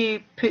do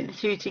you put the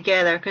two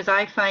together? Because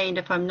I find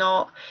if I'm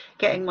not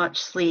getting much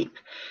sleep,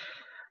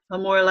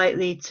 I'm more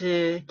likely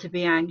to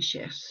be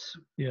anxious.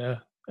 Yeah.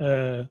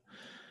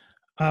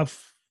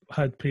 I've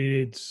had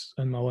periods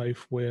in my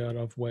life where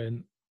I've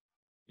went,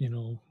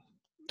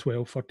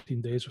 12,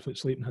 13 days without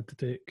sleeping, had to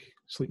take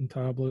sleeping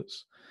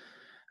tablets.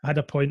 I had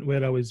a point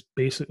where I was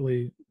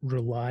basically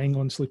relying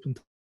on sleeping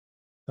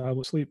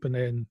tablets sleep, and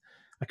then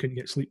I couldn't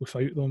get sleep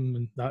without them,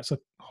 and that's a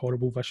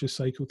horrible vicious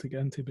cycle to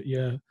get into. But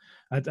yeah,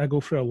 I go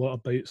through a lot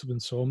of bouts of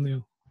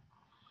insomnia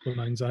when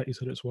my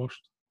anxiety's at its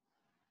worst.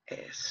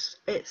 it's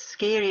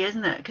scary,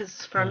 isn't it?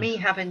 Because for Yeah. me,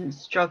 having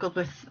struggled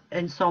with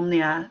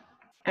insomnia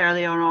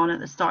earlier on at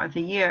the start of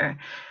the year,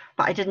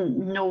 but I didn't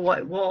know what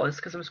it was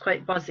because I was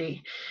quite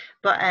buzzy.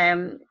 But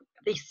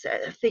they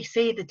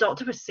say the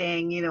doctor was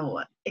saying, you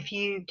know, if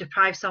you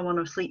deprive someone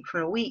of sleep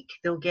for a week,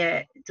 they'll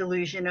get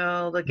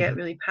delusional, they'll get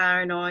really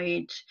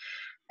paranoid.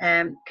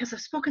 Because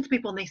I've spoken to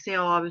people and they say,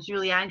 oh, I was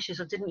really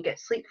anxious, I didn't get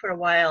sleep for a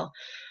while,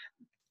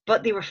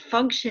 but they were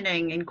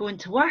functioning and going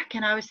to work,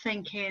 and I was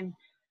thinking,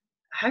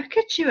 how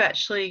could you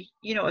actually,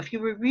 you know, if you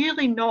were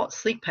really not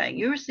sleeping,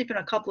 you were sleeping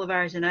a couple of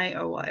hours a night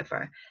or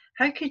whatever,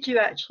 how could you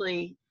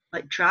actually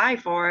like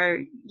drive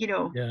or, you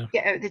know, Yeah.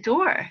 get out the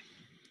door?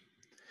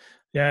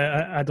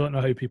 Yeah, I don't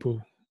know how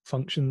people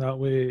function that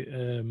way.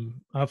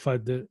 I've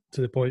had it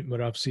to the point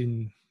where I've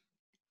seen,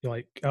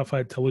 like, I've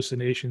had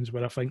hallucinations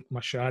where I think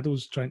my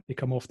shadow's trying to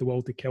come off the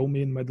wall to kill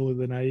me in the middle of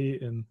the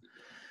night, and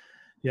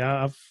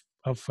yeah,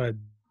 I've had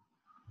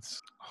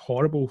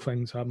horrible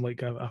things happen.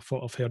 Like I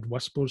thought I've heard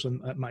whispers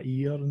at my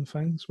ear and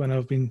things when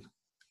I've been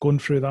going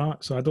through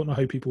that. So I don't know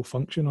how people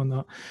function on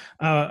that.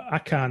 I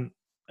can't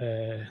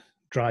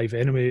drive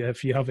anyway.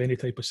 If you have any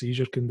type of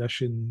seizure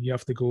condition, you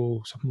have to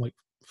go something like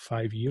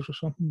 5 years or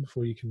something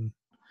before you can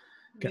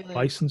get a Really?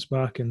 license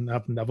back. And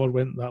I've never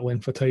went that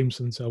length of time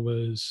since I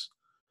was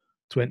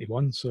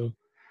 21. So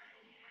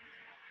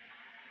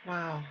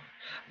Wow.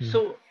 yeah,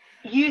 So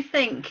you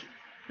think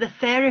the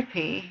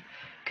therapy,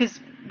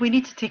 because we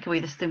need to take away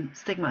the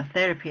stigma of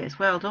therapy as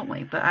well, don't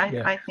we? But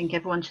yeah. I think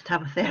everyone should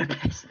have a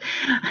therapist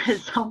at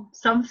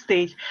some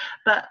stage.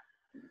 But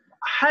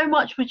how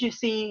much would you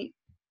say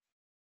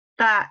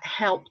that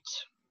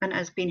helped and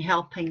has been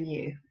helping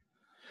you?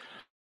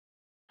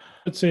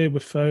 I'd say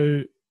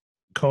without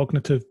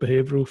cognitive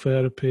behavioral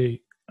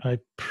therapy, I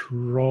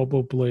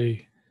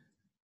probably,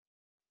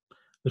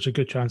 there's a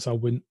good chance I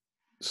wouldn't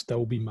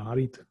still be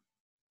married,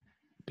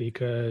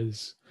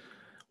 because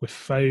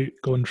without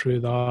going through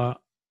that,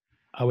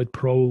 I would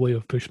probably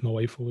have pushed my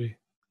wife away,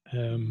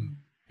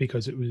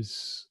 because it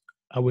was,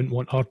 I wouldn't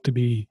want her to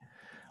be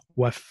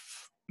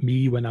with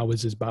me when I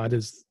was as bad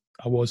as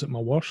I was at my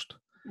worst.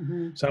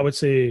 Mm-hmm. So I would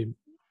say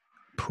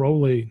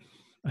probably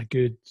a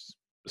good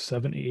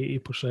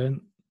 70-80%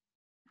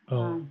 of,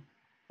 Wow.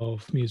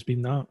 of me has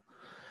been that.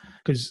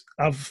 Because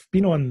I've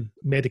been on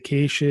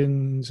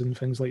medications and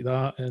things like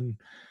that, and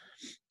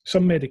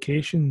some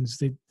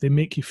medications, they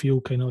make you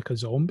feel kind of like a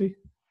zombie,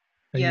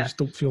 and you Yeah. just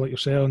don't feel like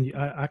yourself. And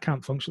I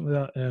can't function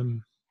like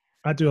that.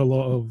 I do a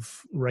lot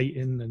of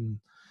writing and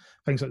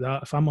things like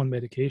that. If I'm on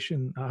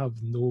medication, I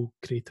have no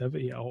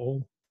creativity at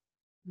all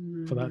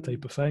for that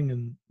type of thing,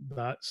 and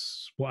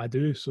that's what I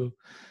do. So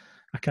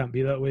I can't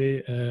be that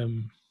way.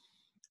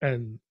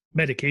 And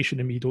medication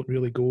and me don't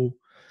really go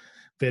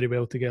very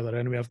well together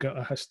anyway. I've got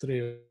a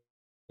history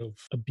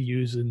of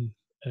abusing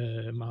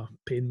my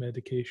pain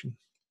medication.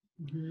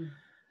 Mm-hmm.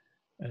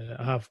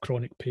 I have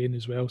chronic pain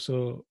as well,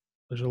 so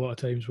there's a lot of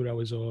times where I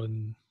was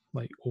on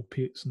like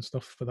opiates and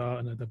stuff for that,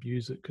 and I'd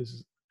abuse it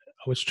because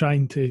I was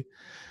trying to,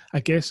 I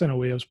guess in a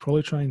way, I was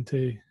probably trying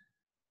to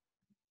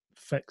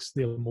fix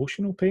the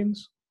emotional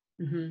pains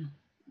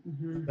Mm-hmm.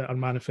 Mm-hmm. that are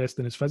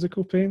manifesting as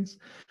physical pains,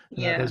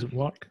 and that Yeah. doesn't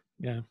work.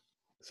 Yeah.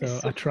 It's So I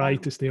so try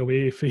hard. to stay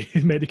away from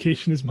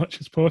medication as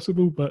much as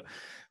possible, but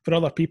for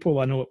other people,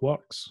 I know it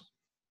works.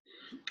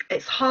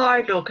 It's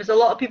hard though, because a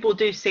lot of people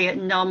do say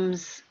it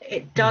numbs,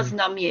 it does Mm-hmm.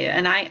 numb you.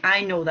 And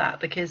I know that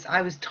because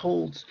I was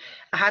told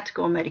I had to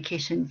go on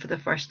medication for the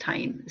first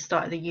time at the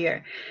start of the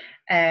year.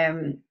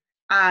 And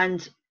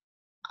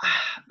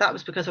that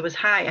was because I was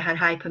high. I had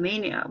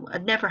hypomania.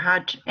 I'd never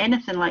had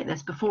anything like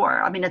this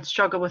before. I mean, I'd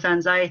struggled with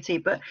anxiety,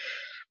 but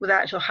with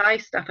actual high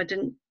stuff, I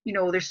didn't, you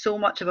know, there's so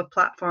much of a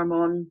platform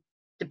on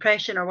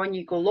depression or when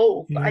you go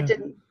low, but I Yeah.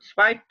 didn't,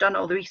 so I'd done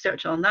all the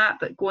research on that,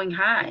 but going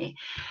high.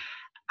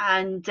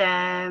 And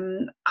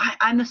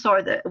I'm the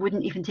sort that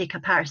wouldn't even take a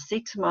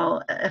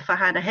paracetamol if I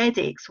had a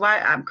headache. So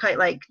I'm quite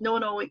like,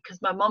 no,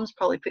 because my mum's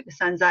probably put this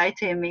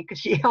anxiety in me because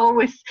she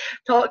always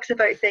talks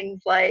about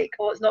things like,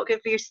 oh, it's not good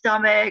for your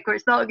stomach or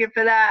it's not good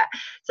for that.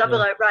 So I'll be Yeah.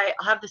 like, right,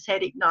 I'll have this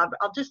headache now, but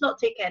I'll just not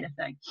take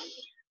anything.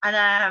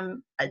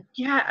 And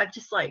I'd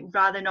just like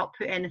rather not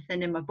put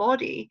anything in my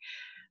body.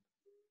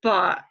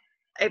 But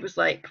it was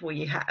like, well,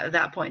 at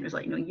that point, it was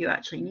like, no, you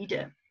actually need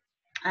it.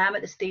 I'm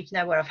at the stage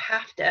now where I've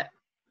halved it,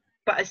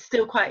 but it's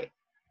still quite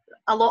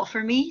a lot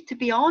for me to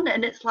be on.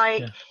 And it's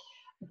like Yeah.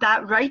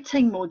 that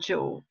writing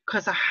mojo,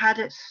 because I had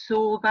it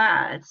so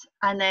bad.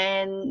 And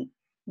then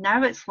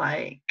now it's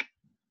like,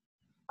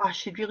 I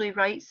should really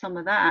write some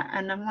of that.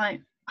 And I'm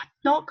like, I've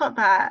not got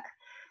that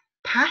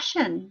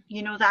passion,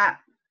 you know, that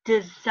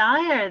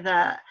desire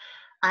that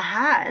I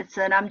had.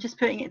 And I'm just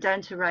putting it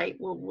down to, right,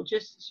 we'll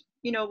just,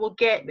 you know, we'll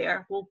get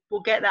there.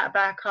 We'll get that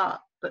back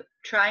up, but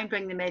try and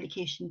bring the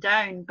medication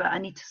down. But I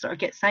need to sort of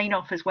get sign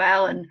off as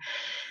well. And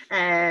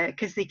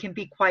because they can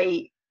be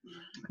quite,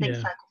 I think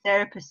Yeah.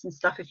 psychotherapists and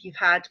stuff, if you've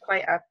had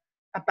quite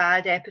a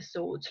bad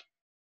episode,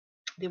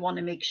 they want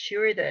to make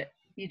sure that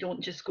you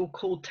don't just go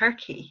cold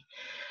turkey.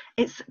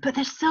 But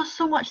there's still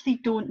so much they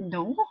don't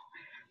know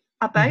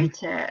Mm-hmm.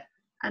 about it.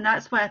 And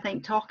that's why I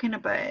think talking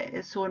about it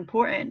is so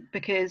important,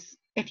 because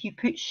if you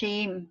put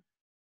shame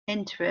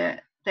into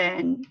it,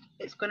 then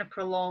it's going to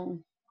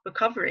prolong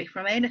recovery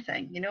from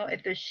anything. You know,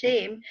 if there's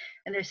shame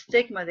and there's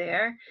stigma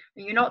there,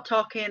 and you're not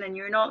talking and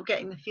you're not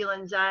getting the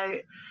feelings out,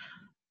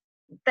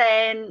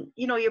 then,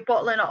 you know, you're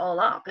bottling it all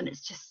up, and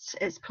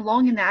it's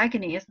prolonging the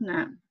agony, isn't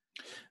it?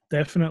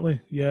 Definitely,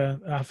 yeah.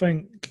 I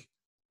think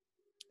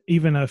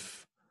even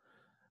if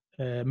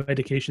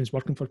medication is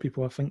working for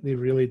people, I think they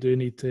really do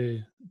need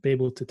to be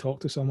able to talk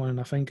to someone, and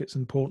I think it's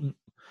important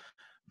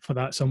for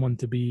that someone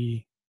to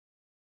be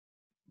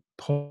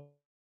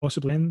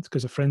possibly in,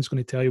 because a friend's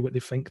going to tell you what they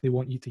think they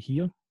want you to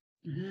hear,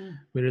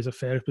 whereas a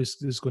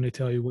therapist is going to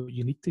tell you what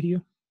you need to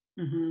hear,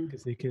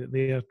 because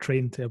they are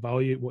trained to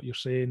evaluate what you're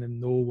saying and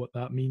know what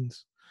that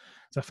means.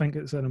 So I think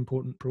it's an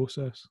important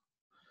process.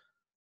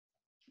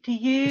 Do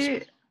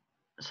you?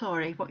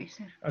 Sorry, what you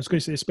said? I was going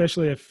to say,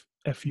 especially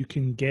if you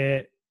can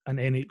get an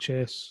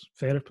NHS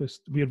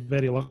therapist. We're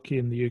very lucky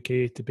in the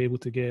UK to be able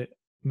to get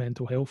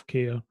mental health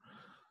care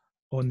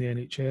on the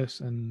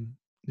NHS, and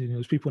you know,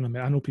 there's people in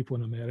I know people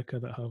in America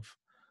that have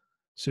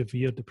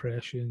severe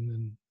depression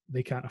and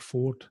they can't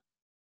afford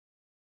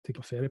to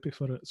go therapy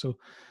for it. So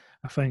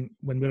I think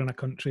when we're in a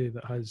country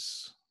that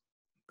has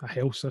a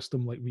health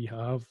system like we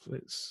have,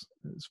 it's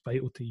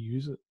vital to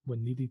use it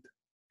when needed.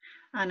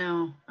 I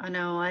know,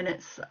 and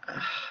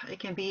it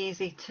can be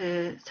easy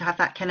to have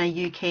that kind of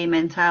UK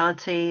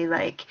mentality,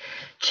 like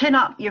chin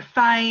up, you're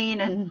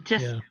fine, and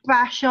just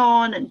bash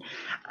on. And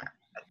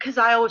because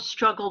I always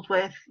struggled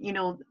with, you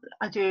know,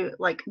 I do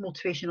like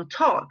motivational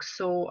talks,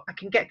 so I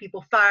can get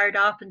people fired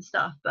up and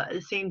stuff, but at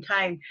the same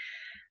time,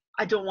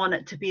 I don't want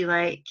it to be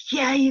like,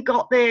 yeah, you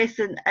got this,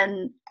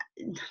 and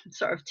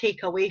sort of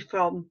take away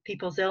from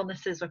people's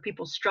illnesses or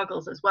people's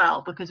struggles as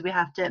well, because we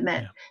have to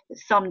admit that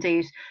some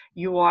days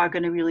you are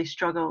going to really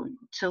struggle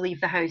to leave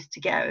the house, to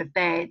get out of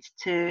bed,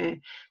 to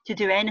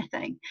do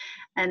anything,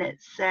 and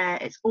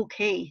it's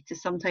okay to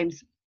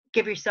sometimes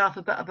give yourself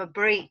a bit of a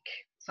break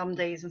some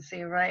days and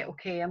say, right,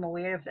 okay, I'm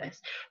aware of this.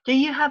 Do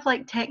you have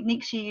like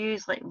techniques you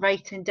use, like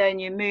writing down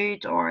your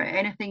mood or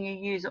anything you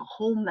use at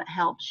home that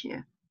helps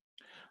you?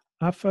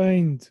 I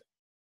find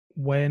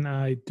when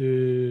I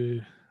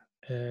do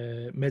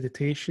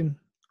meditation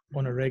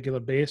on a regular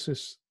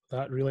basis,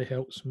 that really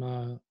helps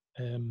my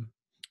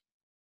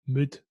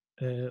mood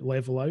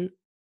level out.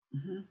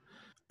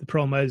 The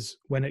problem is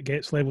when it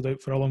gets leveled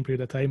out for a long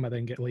period of time, I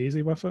then get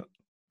lazy with it.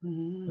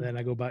 And then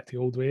I go back to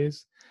old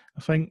ways.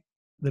 I think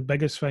the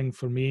biggest thing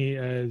for me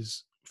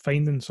is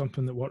finding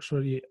something that works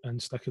for you and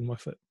sticking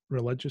with it,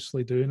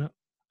 religiously doing it.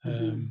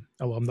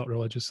 Although I'm not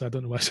religious, so I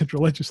don't know why I said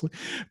religiously,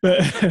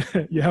 but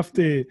you have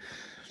to,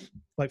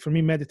 like for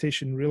me,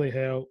 meditation really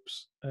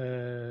helps.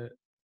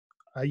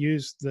 I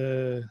use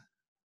the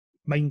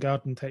mind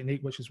garden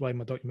technique, which is why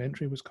my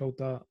documentary was called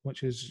that,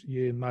 which is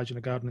you imagine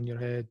a garden in your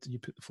head, you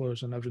put the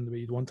flowers and everything the way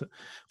you'd want it.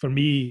 For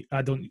me,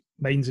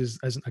 mine's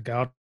isn't a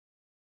garden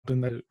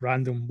in the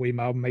random way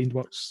my mind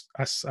works.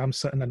 I'm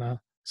sitting in a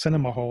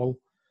cinema hall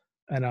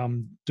and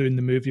I'm doing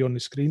the movie on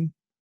the screen,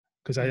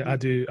 because I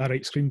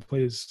write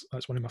screenplays.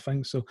 That's one of my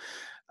things. So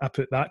I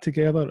put that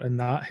together and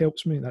that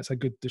helps me. That's a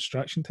good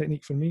distraction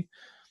technique for me.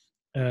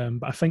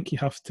 But I think you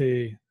have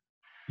to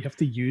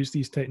use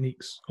these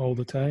techniques all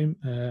the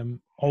time.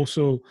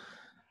 Also,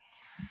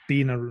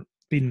 being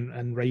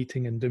and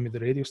writing and doing with the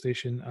radio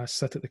station, I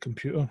sit at the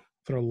computer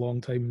for a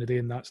long time in the day,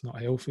 and that's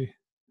not healthy.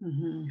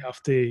 You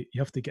have to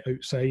get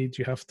outside.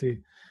 You have to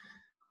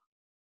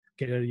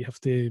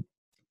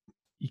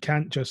you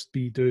can't just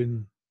be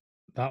doing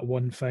that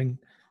one thing,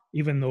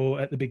 even though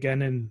at the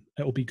beginning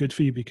it'll be good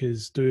for you,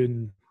 because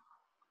doing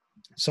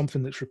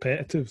something that's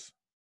repetitive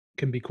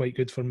can be quite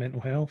good for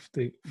mental health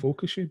to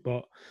focus you.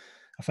 But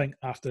I think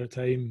after a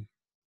time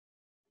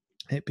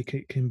it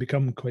can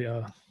become quite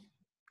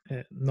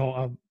not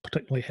a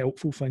particularly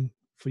helpful thing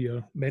for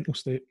your mental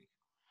state.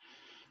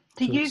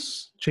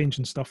 It's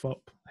changing stuff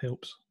up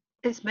helps.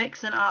 It's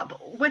mixing up.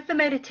 With the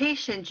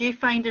meditation, do you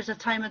find there's a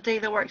time of day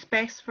that works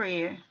best for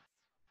you?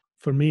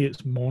 For me,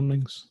 it's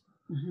mornings,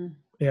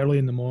 early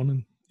in the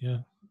morning. Yeah.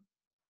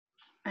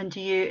 And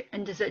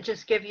does it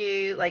just give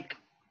you like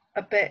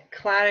a bit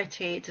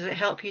clarity? Does it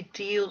help you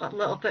deal a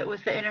little bit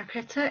with the inner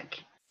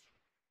critic?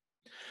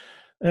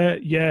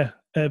 Yeah,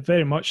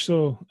 very much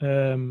so.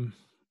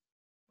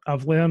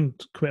 I've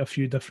learned quite a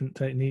few different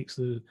techniques,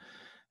 the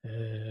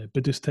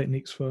Buddhist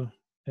techniques for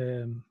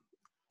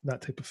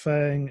that type of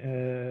thing.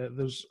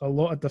 There's a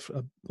lot of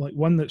different, like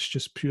one that's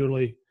just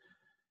purely,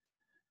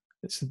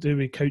 it's to do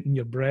with counting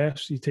your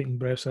breaths. You're taking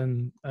breaths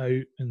in,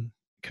 out, and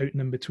counting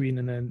in between,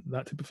 and then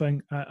that type of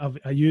thing.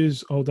 I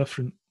use all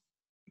different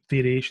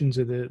variations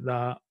of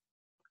that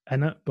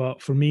in it,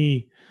 but for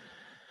me,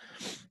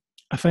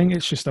 I think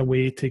it's just a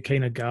way to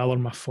kind of gather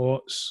my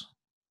thoughts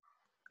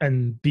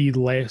and be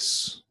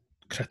less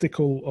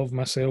critical of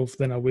myself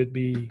than I would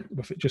be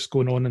with it just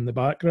going on in the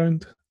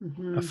background.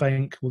 I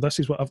think, well, this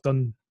is what I've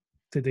done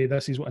today,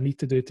 this is what I need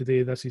to do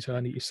today, this is how I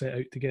need to set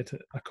out to get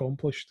it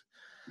accomplished.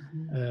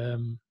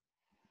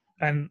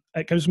 And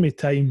it gives me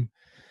time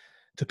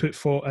to put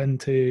thought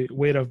into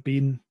where I've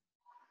been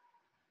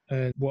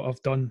and what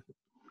I've done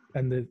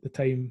in the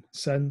time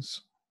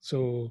since.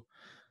 So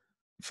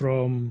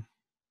from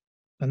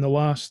in the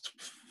last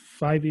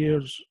 5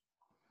 years,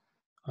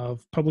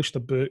 I've published a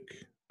book,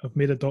 I've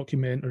made a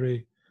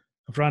documentary,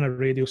 I've ran a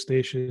radio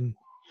station,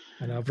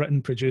 and I've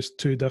written, produced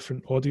 2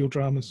 different audio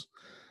dramas.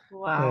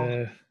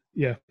 Wow.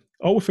 Yeah,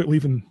 all without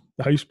leaving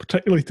the house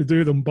particularly to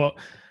do them, but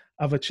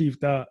I've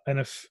achieved that. And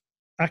if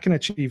I can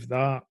achieve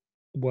that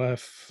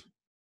with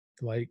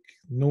like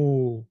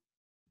no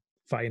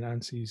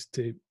finances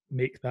to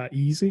make that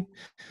easy,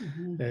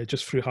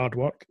 just through hard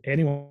work,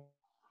 anyone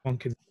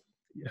can.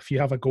 If you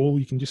have a goal,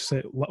 you can just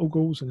set little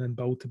goals and then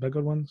build to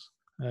bigger ones.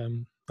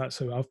 That's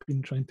how I've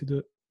been trying to do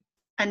it.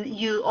 And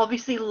you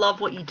obviously love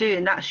what you do,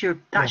 and that's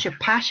your Yeah. your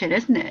passion,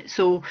 isn't it?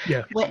 So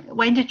Yeah.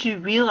 when did you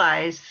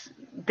realize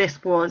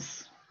this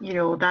was, you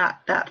know,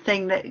 that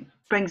thing that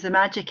brings the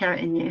magic out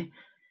in you?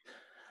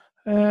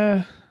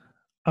 I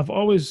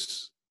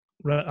always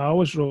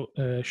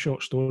wrote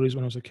short stories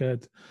when I was a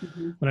kid.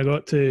 When I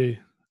got to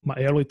my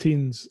early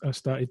teens, I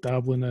started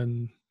dabbling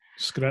in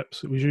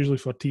scripts. It was usually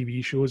for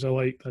TV shows I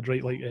liked. I'd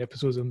write like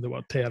episodes and they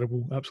were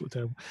terrible, absolutely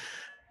terrible.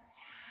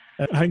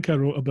 I think I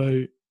wrote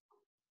about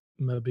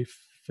maybe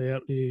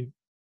 30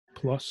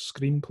 plus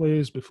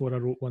screenplays before I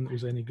wrote one that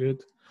was any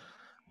good.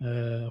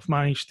 I've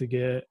managed to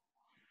get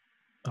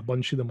a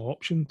bunch of them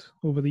optioned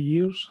over the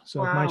years,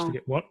 so I've managed to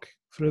get work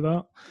through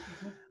that.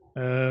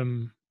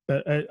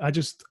 But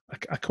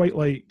I quite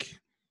like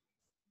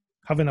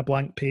having a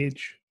blank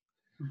page.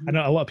 I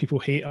know a lot of people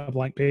hate a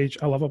blank page.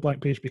 I love a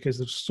blank page because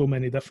there's so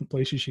many different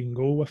places you can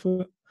go with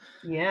it.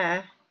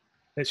 Yeah.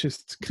 It's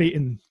just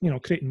creating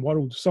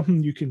worlds.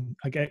 Something you can,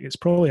 I get, it's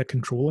probably a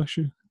control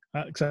issue.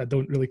 Because I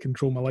don't really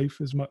control my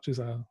life as much as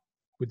I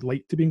would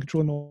like to be in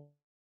control of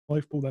my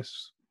life. All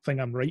this thing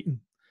I'm writing,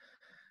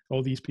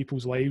 all these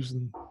people's lives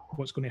and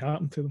what's going to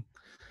happen to them.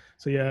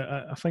 So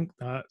yeah, I think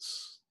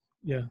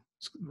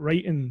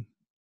writing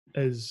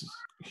is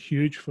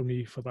huge for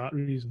me for that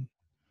reason.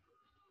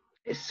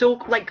 It's so,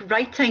 like,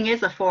 writing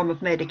is a form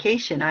of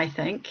medication, I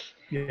think.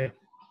 Yeah.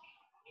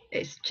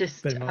 It's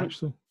just very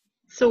much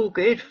so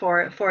good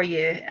for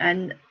you.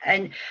 And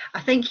I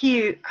think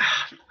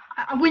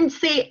I wouldn't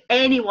say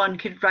anyone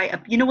could write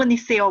you know, when they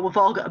say, oh, we've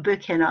all got a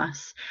book in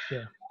us.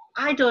 Yeah.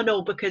 I don't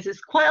know, because it's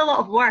quite a lot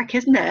of work,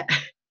 isn't it?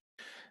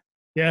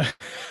 Yeah.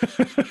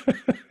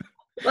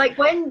 Like,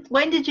 when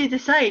did you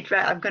decide,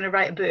 right, I'm going to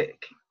write a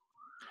book?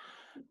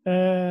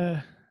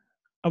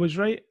 I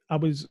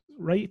was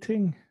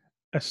writing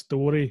a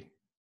story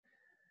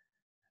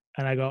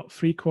and I got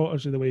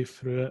 3/4 of the way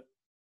through it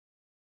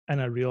and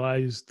I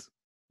realised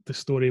the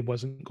story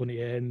wasn't going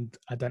to end.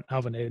 I didn't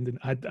have an ending.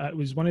 It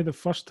was one of the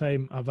first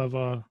time I've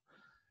ever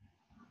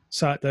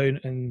sat down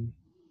and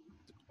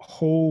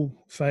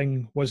whole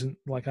thing wasn't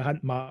like I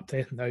hadn't mapped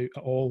anything out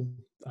at all.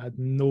 I had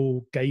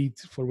no guide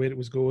for where it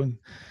was going.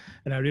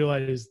 And I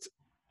realised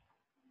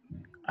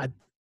I'd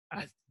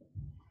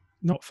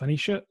not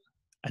finish it.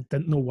 I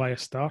didn't know why I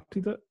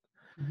started it.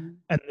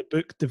 And the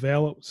book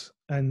developed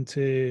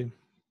into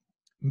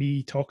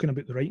me talking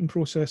about the writing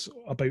process,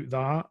 about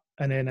that,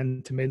 and then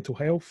into mental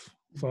health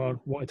for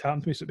what had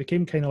happened to me. So it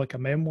became kind of like a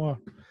memoir.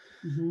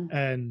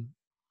 And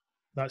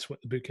that's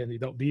what the book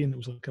ended up being. It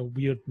was like a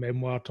weird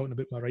memoir talking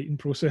about my writing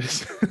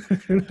process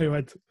and how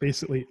I'd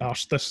basically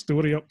arsed this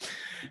story up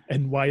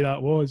and why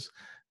that was.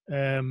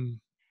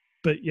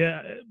 But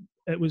yeah,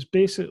 it was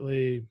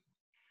basically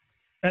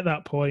at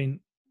that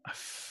point,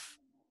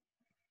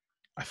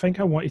 I think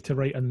I wanted to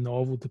write a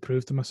novel to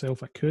prove to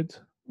myself I could.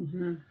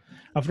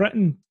 I've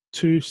written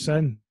 2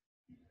 since,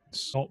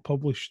 not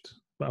published,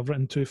 but I've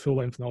written 2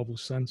 full-length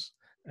novels since.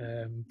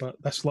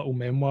 But this little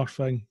memoir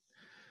thing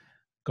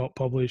got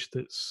published.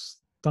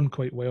 It's done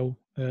quite well.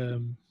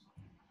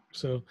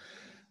 So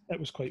it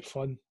was quite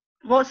fun.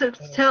 What's it?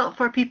 Tell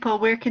for people,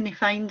 where can they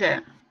find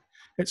it?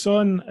 It's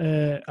on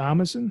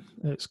Amazon.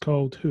 It's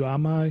called Who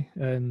Am I?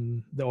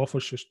 And the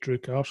author's just Drew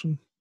Carson.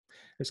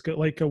 It's got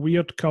like a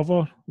weird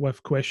cover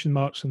with question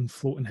marks and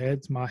floating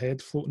heads, my head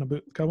floating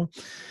about the cover.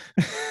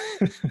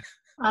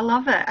 I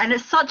love it. And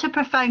it's such a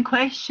profound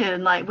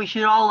question. Like,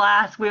 we all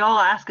ask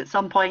at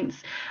some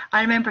points.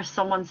 I remember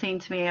someone saying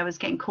to me, I was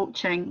getting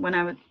coaching when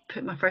I would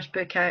put my first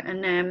book out,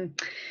 and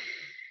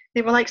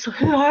they were like, so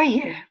who are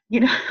you? You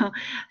know,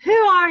 who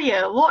are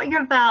you? What are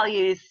your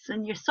values?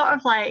 And you're sort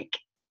of like,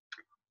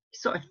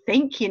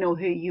 think you know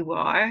who you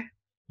are.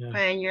 Yeah.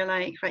 And you're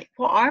like, right,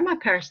 what are my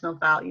personal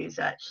values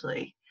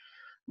actually?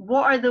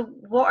 What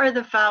are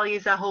the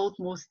values I hold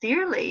most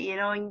dearly? You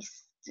know, and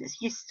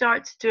you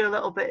start to do a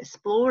little bit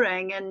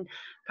exploring, and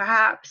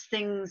perhaps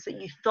things that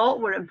you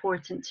thought were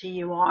important to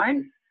you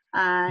aren't,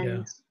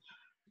 and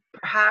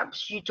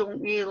perhaps you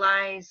don't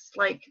realize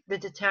like the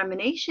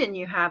determination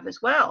you have as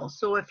well.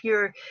 So if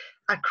you're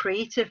a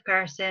creative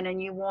person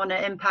and you want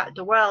to impact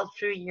the world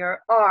through your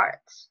art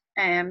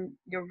and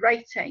your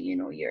writing, you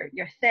know, your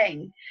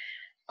thing,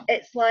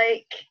 it's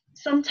like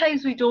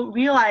sometimes we don't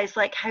realize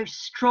like how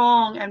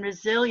strong and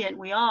resilient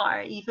we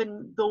are,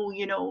 even though,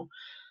 you know,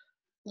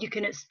 you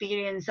can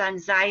experience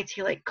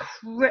anxiety like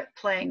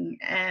crippling,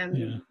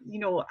 you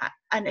know,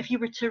 and if you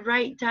were to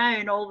write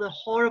down all the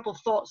horrible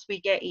thoughts we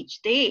get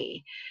each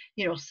day,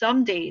 you know,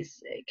 some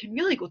days it can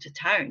really go to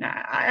town.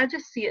 I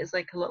just see it as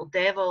like a little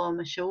devil on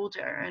my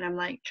shoulder, and I'm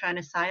like trying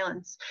to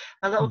silence.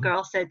 My little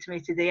girl said to me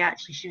today,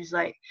 actually, she was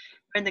like,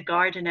 we're in the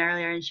garden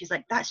earlier, and she's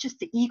like, that's just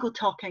the ego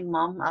talking,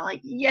 Mum. I'm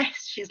like,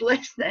 yes, she's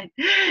listening.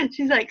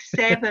 She's like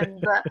 7,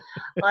 but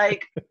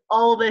like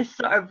all this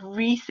sort of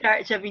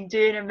research I've been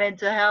doing in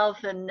mental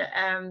health and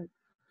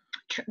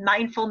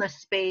mindfulness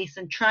space,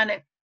 and trying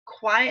to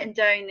quieten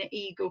down the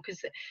ego,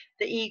 because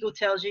the ego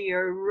tells you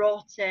you're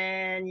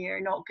rotten, you're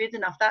not good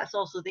enough. That's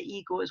also the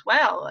ego as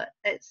well.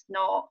 It's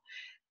not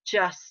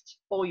just,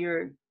 oh,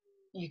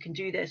 you can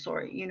do this,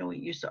 or, you know,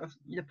 you sort of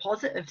the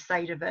positive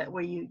side of it,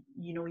 where you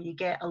know, you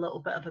get a little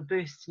bit of a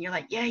boost and you're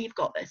like, yeah, you've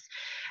got this.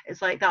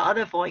 It's like that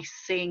other voice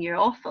saying you're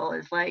awful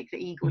is like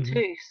the ego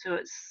too. So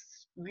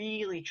it's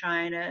really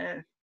trying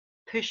to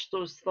push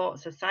those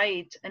thoughts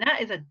aside, and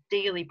that is a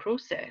daily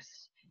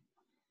process.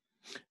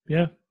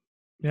 Yeah,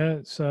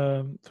 it's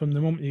from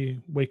the moment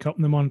you wake up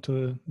in the morning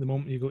to the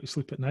moment you go to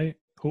sleep at night,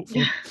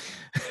 hopefully.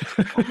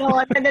 No,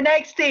 and then the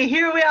next day,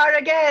 here we are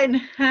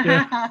again.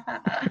 Yeah.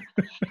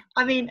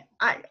 I mean,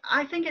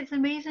 I think it's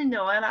amazing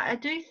though, and I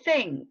do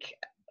think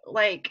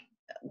like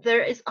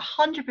there is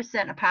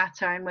 100% a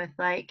pattern with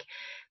like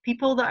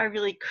people that are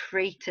really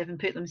creative and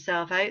put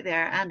themselves out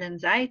there, and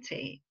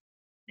anxiety.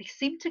 They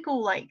seem to go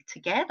like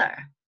together.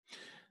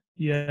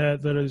 Yeah,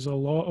 there is a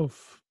lot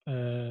of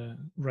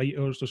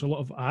writers, there's a lot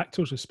of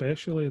actors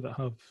especially that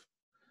have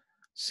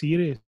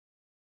serious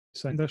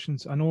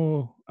conditions. I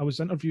know I was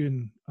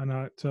interviewing an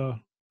actor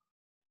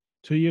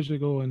 2 years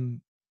ago,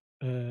 and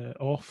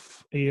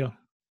off air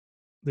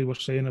they were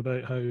saying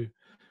about how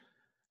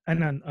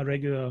in a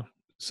regular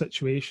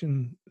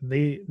situation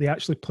they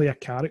actually play a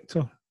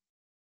character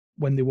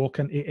when they walk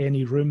into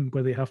any room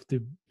where they have to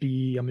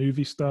be a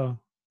movie star.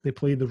 They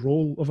play the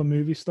role of a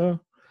movie star,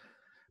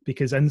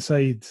 because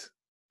inside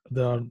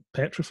they're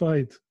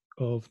petrified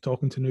of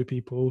talking to new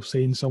people,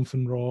 saying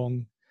something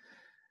wrong,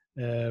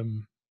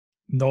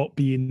 not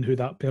being who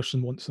that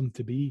person wants them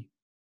to be.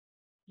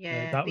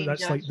 Yeah,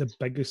 that's like the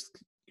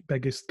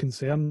biggest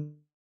concern.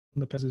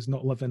 The person is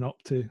not living up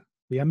to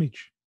the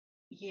image.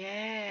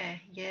 Yeah,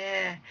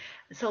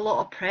 it's a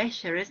lot of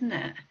pressure, isn't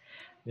it?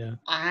 Yeah.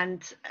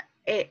 And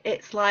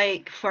it's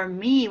like, for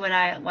me, when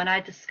I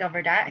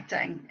discovered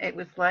acting, it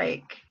was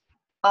like,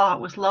 oh,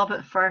 it was love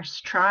at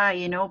first try,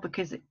 you know,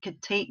 because it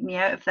could take me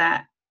out of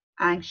that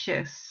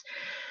anxious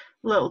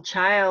little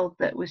child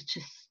that was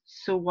just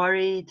so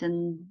worried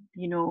and,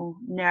 you know,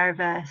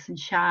 nervous and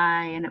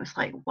shy. And it was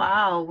like,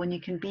 wow, when you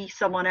can be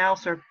someone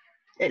else, or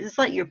it's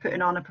like you're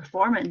putting on a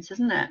performance,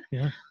 isn't it?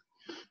 Yeah.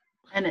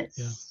 And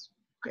it's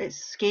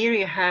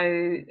scary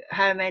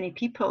how many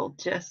people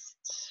just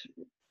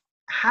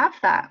have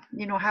that,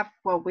 you know,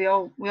 we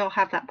all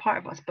have that part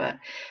of us, but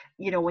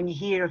you know, when you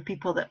hear of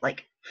people that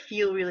like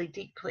feel really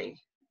deeply,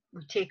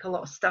 we take a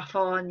lot of stuff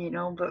on, you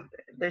know, but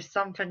there's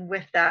something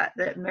with that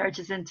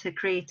merges into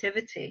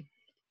creativity.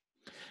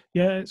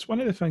 Yeah, it's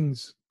one of the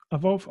things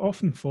I've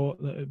often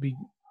thought that it'd be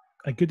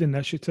a good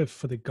initiative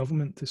for the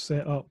government to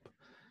set up,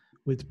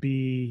 would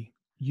be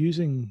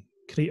using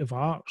creative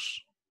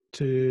arts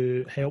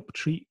to help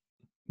treat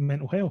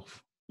mental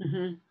health.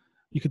 Mm-hmm.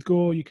 You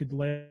could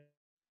learn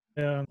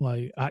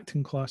like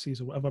acting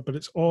classes or whatever, but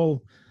it's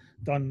all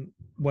done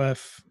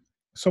with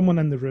someone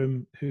in the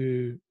room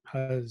who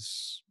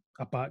has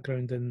a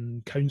background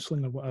in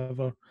counselling or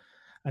whatever,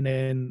 and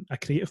then a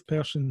creative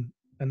person,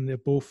 and they're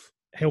both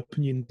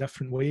helping you in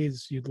different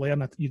ways. You'd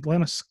learn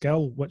a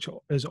skill which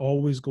is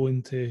always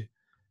going to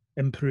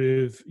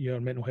improve your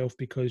mental health,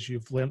 because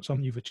you've learned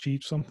something, you've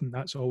achieved something.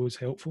 That's always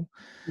helpful.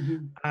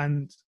 Mm-hmm.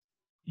 And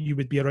you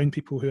would be around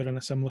people who are in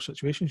a similar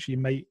situation, so you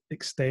might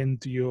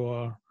extend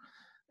your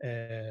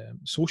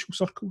social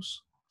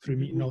circles through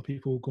meeting other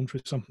people going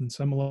through something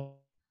similar,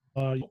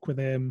 work with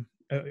them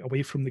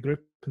away from the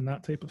group and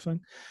that type of thing.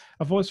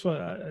 I've always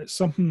thought it's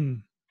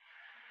something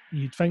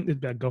you'd think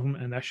there'd be a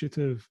government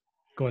initiative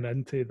going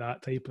into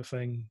that type of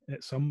thing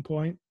at some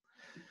point,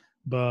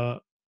 but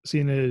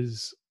seeing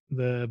as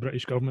the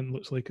British government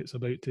looks like it's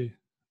about to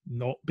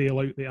not bail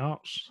out the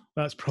arts,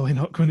 that's probably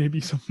not going to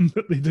be something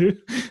that they do.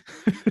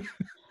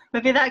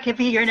 Maybe that could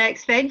be your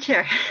next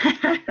venture.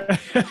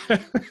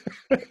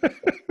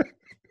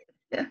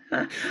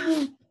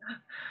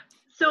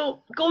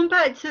 So going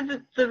back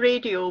to the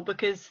radio,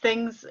 because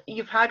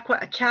you've had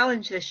quite a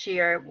challenge this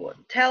year.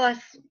 Tell us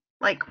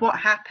like what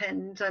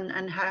happened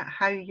and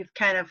how you've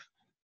kind of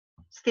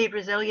stayed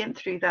resilient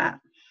through that.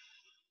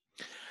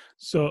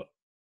 So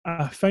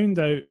I found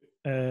out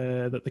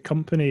that the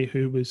company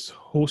who was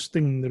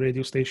hosting the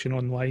radio station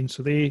online,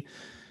 so they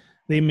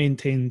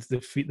maintained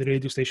the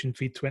radio station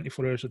feed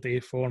 24 hours a day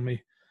for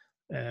me.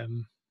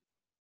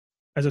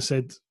 As I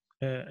said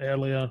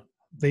earlier,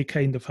 they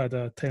kind of had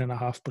a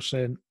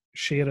 10.5%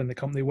 share in the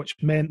company, which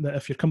meant that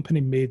if your company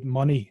made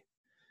money,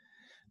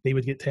 they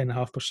would get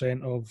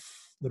 10.5% of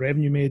the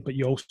revenue made, but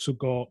you also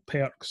got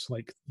perks,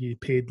 like you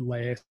paid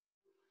less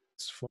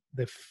for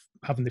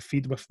having the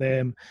feed with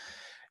them.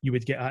 You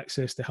would get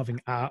access to having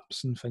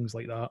apps and things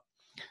like that.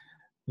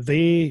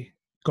 They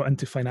got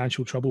into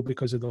financial trouble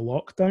because of the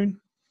lockdown.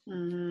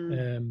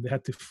 They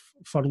had to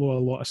furlough a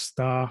lot of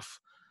staff,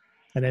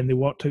 and then they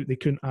worked out they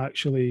couldn't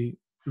actually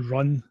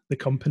run the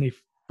company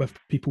with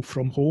people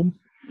from home.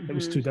 It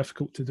was too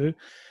difficult to do.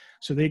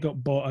 So they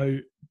got bought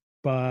out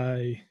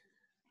by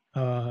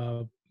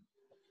a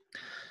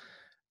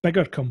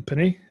bigger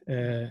company,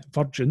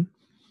 Virgin,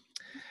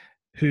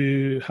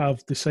 who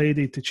have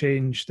decided to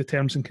change the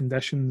terms and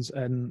conditions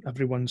in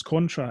everyone's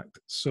contract.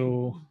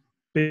 So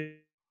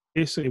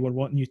basically, we're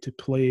wanting you to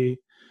play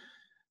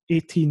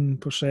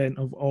 18%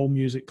 of all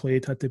music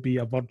played had to be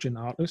a Virgin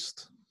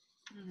artist.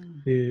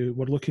 They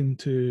were looking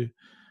to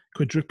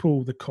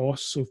quadruple the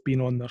costs of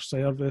being on their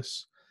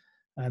service,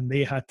 and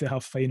they had to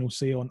have final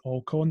say on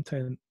all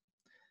content,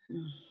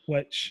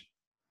 which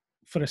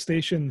for a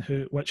station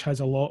which has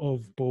a lot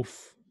of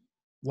both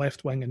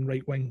left-wing and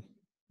right-wing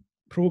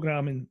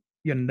programming,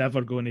 you're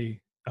never going to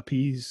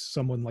appease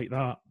someone like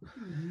that,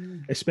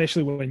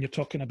 especially when you're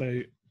talking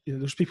about,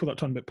 there's people that are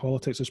talking about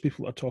politics, there's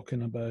people that are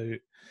talking about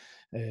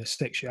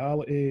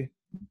sexuality,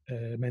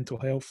 mental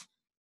health,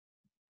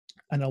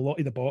 and a lot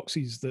of the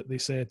boxes that they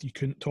said you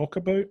couldn't talk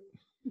about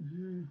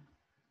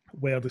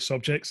were the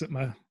subjects that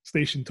my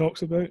station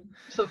talks about.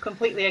 So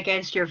completely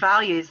against your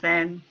values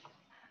then.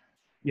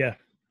 Yeah.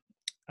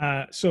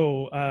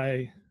 So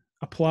I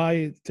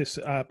applied to,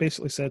 I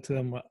basically said to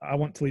them, I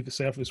want to leave the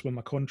service when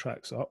my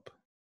contract's up.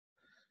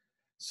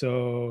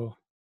 So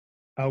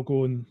I'll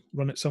go and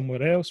run it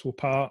somewhere else. We'll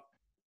part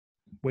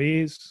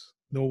ways.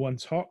 No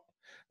one's hurt.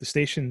 The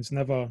station's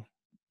never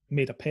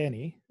made a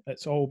penny.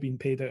 It's all been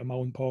paid out of my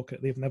own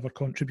pocket. They've never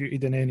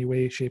contributed in any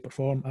way, shape or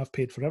form. I've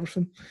paid for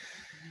everything.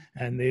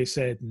 And they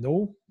said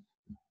no.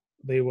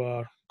 They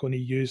were going to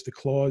use the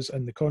clause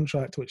in the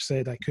contract which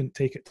said I couldn't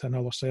take it to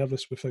another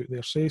service without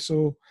their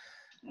say-so,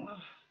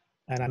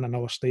 and in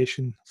another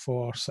station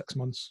for 6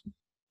 months,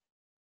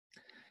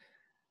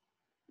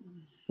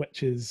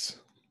 which is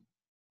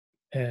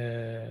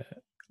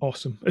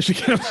awesome, as you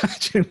can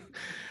imagine.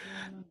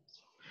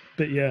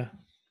 But yeah,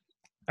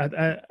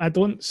 I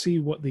don't see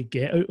what they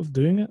get out of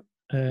doing it.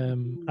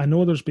 I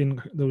know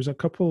there was a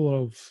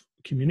couple of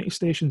community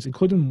stations,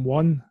 including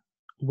one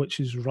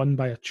which is run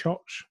by a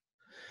church,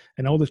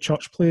 and all the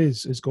church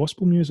plays is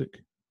gospel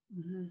music.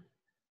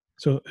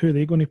 So who are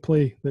they going to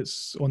play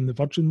that's on the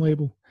Virgin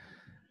label?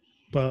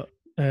 But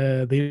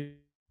they've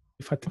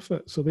had to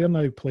fit. So they're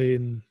now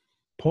playing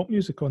pop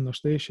music on their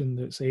station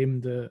that's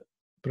aimed at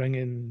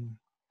bringing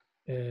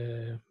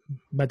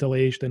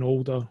middle-aged and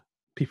older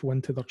people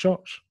into their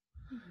church.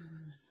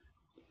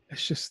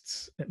 It's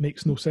just, it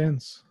makes no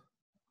sense.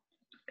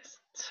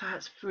 So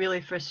that's really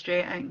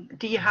frustrating.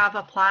 Do you have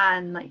a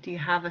plan? Like, do you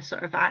have a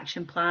sort of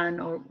action plan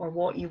or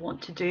what you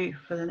want to do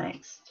for the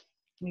next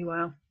wee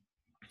while?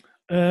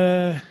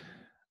 I'm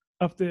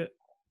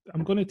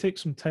going to take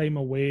some time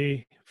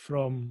away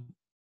from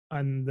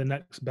and the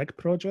next big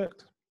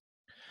project.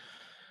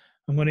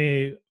 I'm going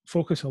to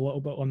focus a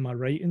little bit on my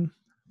writing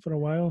for a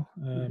while.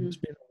 It's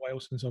been a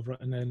while since I've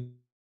written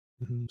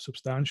anything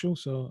substantial,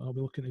 so I'll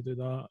be looking to do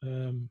that.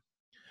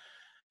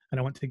 And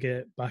I want to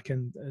get back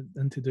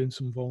into doing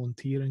some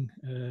volunteering.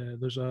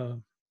 There's a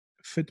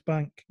food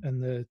bank in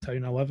the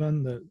town I live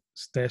in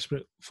that's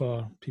desperate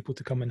for people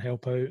to come and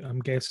help out. I'm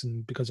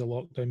guessing because of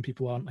lockdown,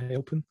 people aren't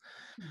helping.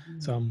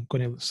 So I'm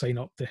going to sign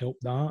up to help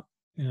that.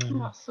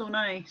 That's so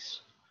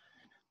nice.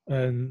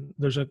 And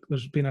there's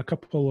been a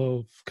couple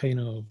of kind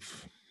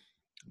of,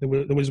 there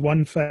was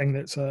one thing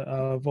that's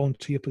a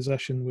volunteer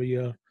position where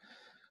you're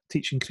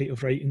teaching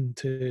creative writing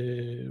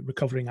to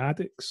recovering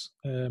addicts.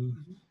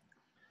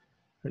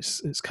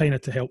 It's kind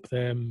of to help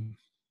them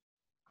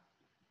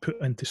put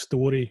into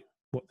story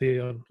what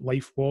their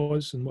life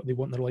was and what they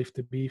want their life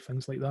to be,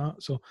 things like that.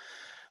 So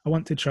I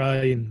want to try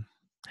and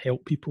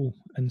help people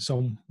in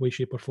some way,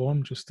 shape or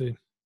form, just to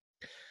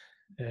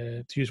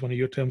use one of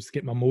your terms, to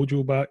get my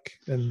mojo back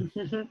and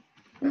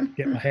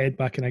get my head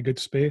back in a good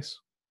space.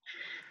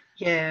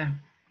 Yeah,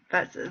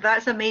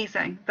 that's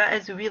amazing. That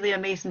is really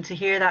amazing to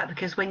hear that,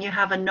 because when you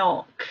have a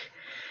knock,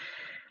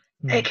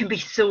 it can be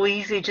so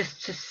easy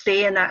just to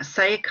stay in that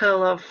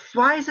cycle of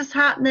why is this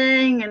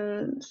happening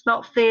and it's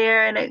not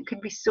fair, and it can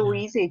be so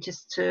easy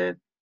just to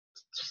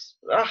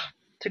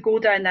go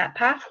down that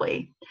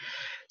pathway.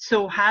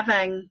 So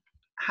having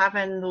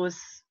those,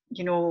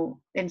 you know,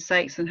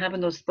 insights and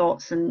having those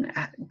thoughts and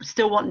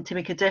still wanting to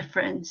make a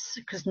difference,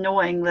 because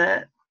knowing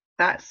that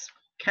that's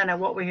kind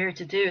of what we're here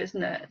to do,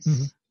 isn't it?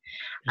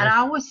 And I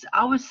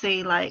always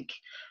say, like,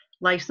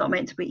 life's not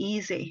meant to be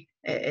easy.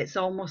 It's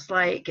almost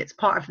like it's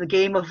part of the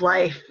game of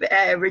life,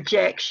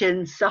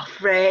 rejection,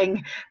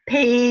 suffering,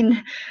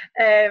 pain,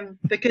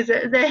 because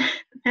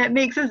it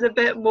makes us a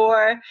bit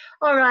more,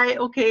 all right,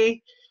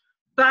 okay,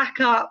 back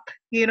up,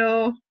 you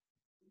know,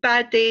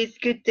 bad days,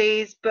 good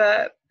days,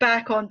 but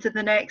back onto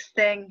the next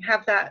thing,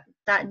 have that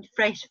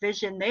fresh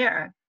vision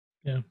there.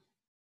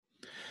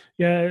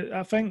 Yeah,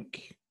 I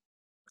think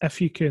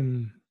if you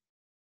can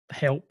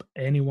help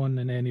anyone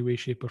in any way,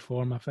 shape, or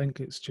form. I think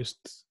it's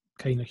just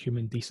kind of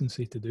human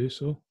decency to do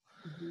so.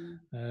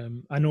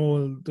 I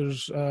know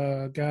there's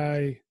a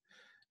guy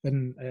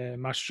in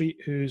my street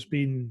who's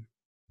been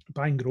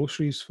buying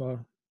groceries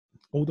for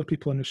older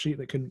people in the street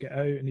that couldn't get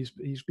out, and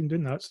he's been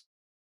doing that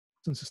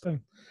since his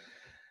time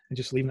and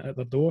just leaving it at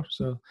their door.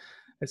 So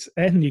it's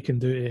anything you can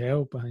do to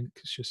help. I think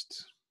it's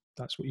just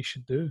that's what you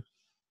should do.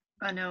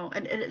 I know,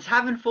 and it's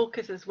having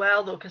focus as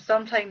well, though, because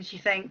sometimes you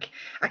think,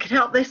 I could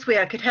help this way,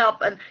 I could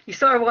help, and you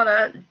sort of want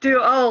to do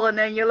it all, and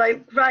then you're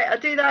like, right, I'll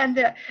do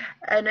that,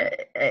 and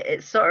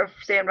it's sort of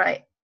saying,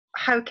 right,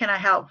 how can I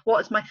help?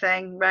 What's my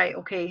thing? Right,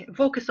 okay,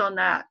 focus on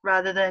that,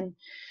 rather than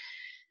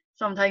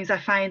sometimes I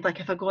find,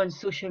 like, if I go on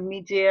social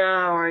media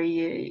or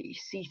you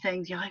see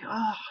things, you're like, oh,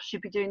 I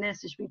should be doing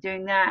this, I should be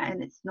doing that,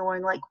 and it's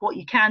knowing, like, what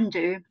you can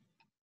do,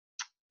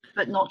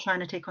 but not trying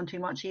to take on too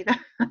much either.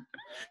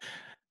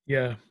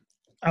 Yeah.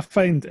 I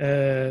find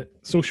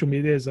social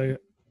media is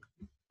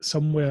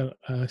somewhere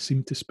I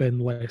seem to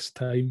spend less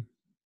time,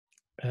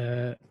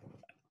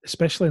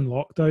 especially in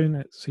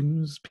lockdown. It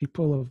seems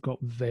people have got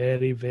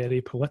very, very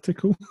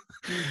political,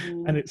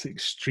 and it's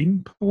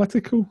extreme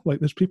political. Like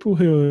there's people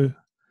who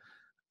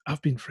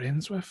I've been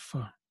friends with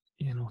for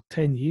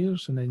 10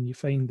 years, and then you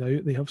find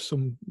out they have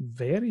some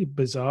very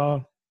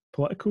bizarre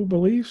political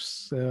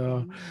beliefs,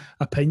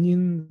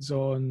 opinions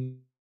on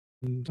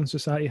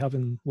society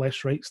having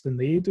less rights than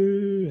they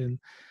do, and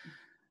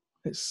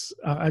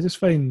I just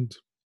find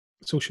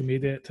social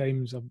media at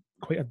times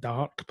quite a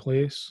dark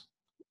place.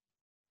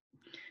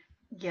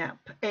 Yep,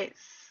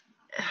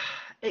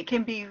 it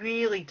can be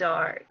really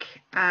dark,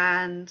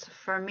 and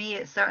for me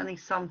it's certainly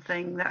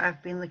something that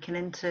I've been looking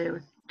into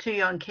with 2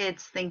 young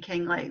kids,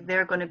 thinking like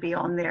they're going to be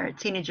on there,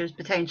 teenagers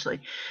potentially,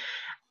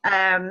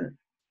 and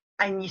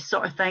you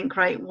sort of think,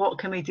 right, what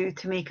can we do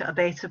to make it a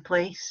better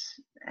place?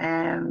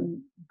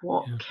 Can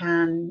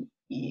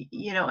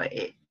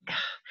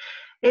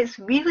it's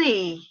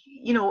really,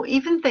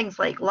 even things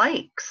like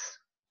likes,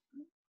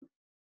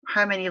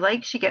 how many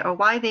likes you get, or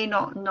why they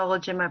not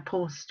acknowledging my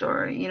post,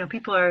 or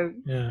people are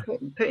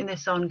putting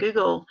this on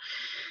Google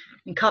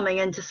and coming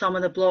into some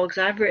of the blogs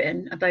I've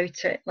written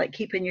about it, like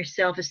keeping your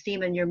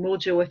self-esteem and your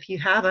mojo if you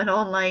have an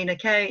online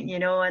account,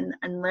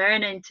 and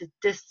learning to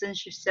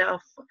distance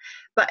yourself.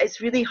 But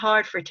it's really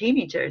hard for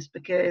teenagers,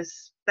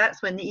 because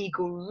that's when the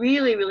ego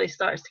really, really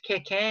starts to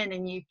kick in,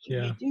 and you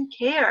do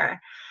care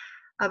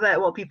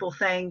about what people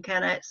think,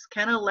 and it's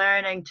kind of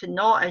learning to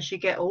not as you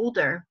get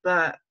older,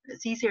 but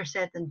it's easier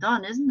said than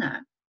done, isn't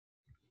it?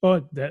 Oh,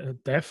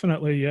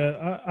 definitely,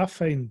 yeah. I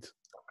find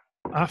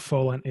I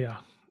fall into a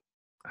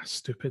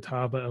stupid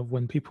habit of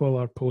when people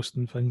are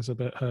posting things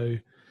about how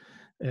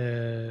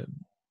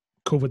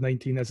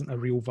COVID-19 isn't a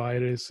real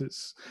virus,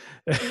 it's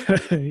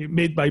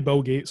made by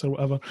Bill Gates or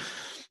whatever,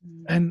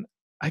 and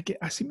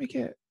I seem to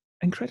get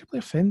incredibly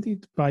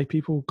offended by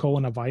people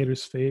calling a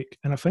virus fake,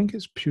 and I think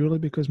it's purely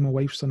because my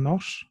wife's a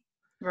nurse,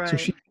 right? So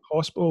she's in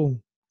hospital,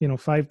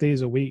 5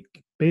 days a week,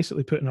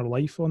 basically putting her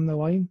life on the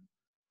line.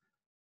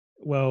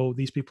 Well,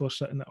 these people are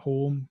sitting at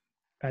home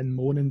and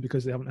moaning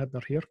because they haven't had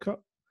their hair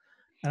cut.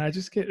 And I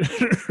just get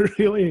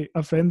really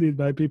offended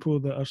by people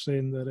that are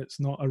saying that it's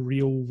not a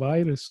real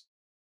virus,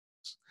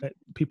 that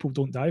people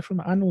don't die from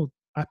it.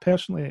 I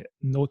personally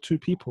know 2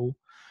 people,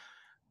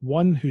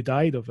 one who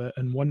died of it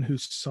and one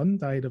whose son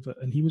died of it,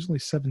 and he was only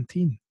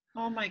 17.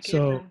 Oh my goodness.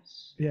 So,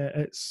 yeah,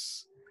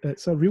 it's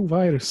a real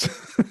virus.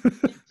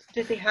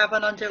 Did they have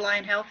an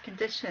underlying health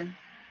condition?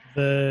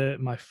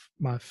 My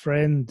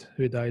friend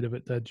who died of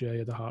it did, he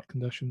had a heart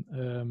condition.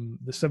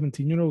 The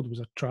 17-year-old was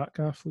a track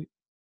athlete.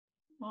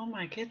 Oh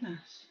my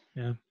goodness.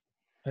 Yeah.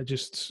 I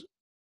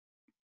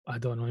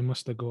don't know, he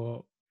must have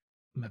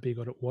maybe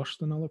got it worse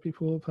than other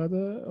people have had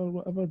it or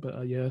whatever,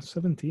 but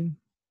 17.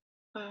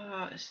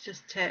 Oh, it's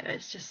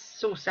just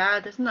so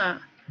sad, isn't it?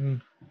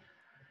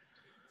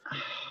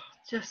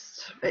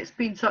 It's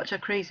been such a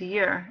crazy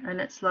year,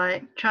 and it's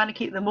like trying to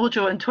keep the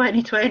mojo in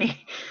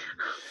 2020.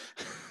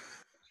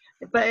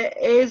 But it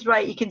is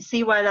right, you can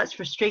see why that's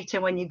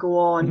frustrating when you go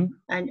on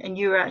and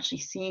you're actually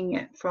seeing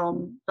it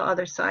from the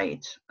other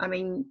side. I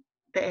mean,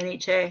 the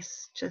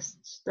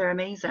NHS, they're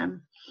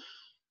amazing.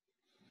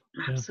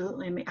 Yeah.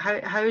 Absolutely.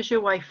 How is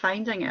your wife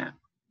finding it?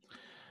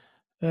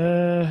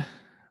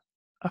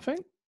 I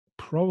think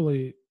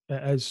probably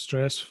it is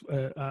stressful.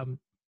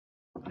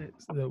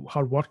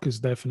 Her work is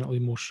definitely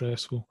more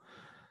stressful.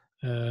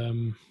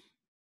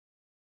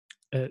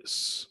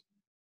 It's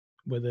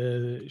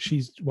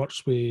she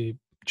works with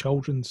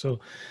children, so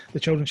the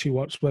children she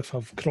works with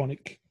have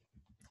chronic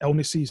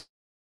illnesses.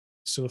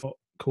 So if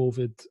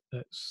COVID,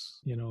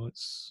 it's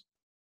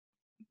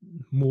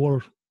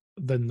more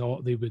than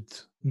not they would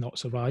not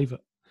survive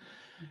it.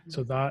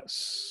 So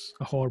that's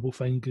a horrible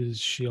thing, because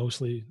she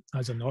obviously,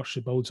 as a nurse,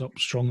 she builds up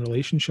strong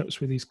relationships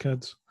with these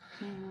kids.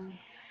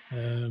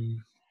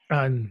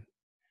 And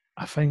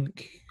I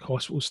think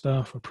hospital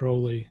staff are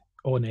probably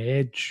on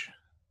edge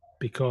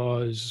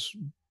because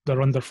they're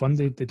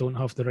underfunded. They don't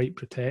have the right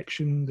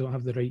protection. They don't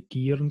have the right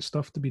gear and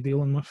stuff to be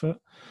dealing with it.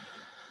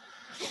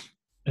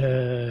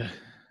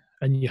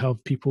 and you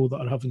have people that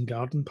are having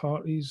garden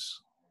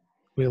parties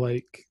with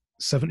like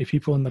 70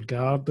 people in their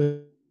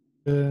garden,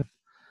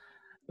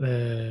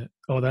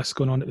 all this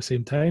going on at the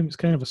same time. It's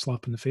kind of a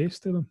slap in the face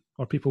to them.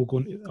 Or people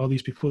going to, all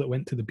these people that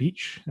went to the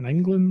beach in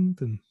England,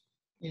 and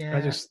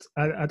Yeah.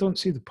 I don't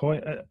see the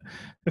point.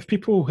 If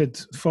people had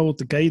followed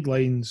the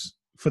guidelines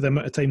for the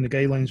amount of time the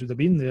guidelines would have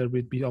been there,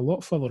 we'd be a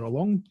lot further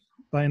along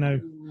by now.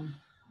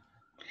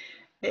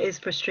 It is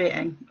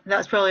frustrating.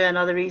 That's probably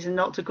another reason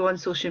not to go on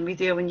social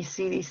media when you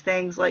see these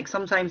things. Like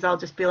sometimes I'll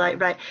just be like,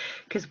 right,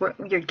 because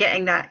you're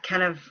getting that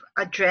kind of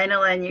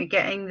adrenaline, you're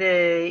getting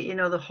the, you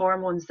know, the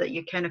hormones that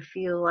you kind of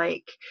feel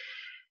like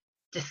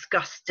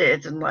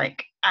disgusted and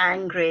like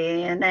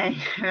angry, and then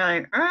you're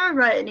like, oh,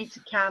 right, I need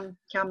to calm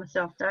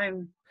myself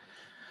down.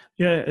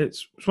 Yeah,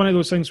 it's one of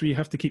those things where you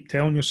have to keep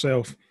telling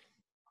yourself,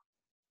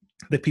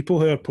 the people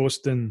who are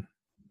posting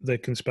the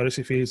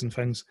conspiracy theories and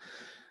things,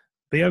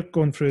 they are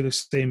going through the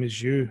same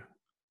as you.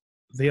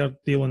 They are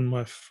dealing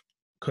with,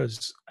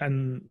 because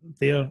in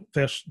their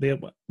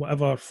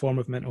whatever form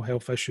of mental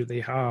health issue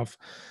they have,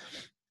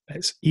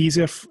 it's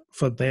easier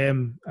for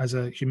them as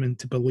a human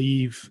to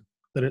believe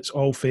that it's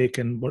all fake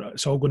and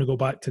it's all going to go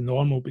back to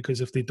normal, because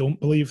if they don't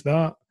believe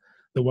that,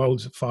 the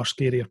world's a far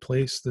scarier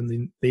place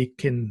than they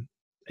can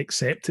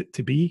accept it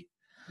to be.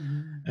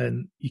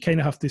 And you kind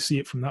of have to see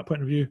it from that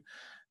point of view.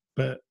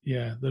 But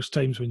yeah, there's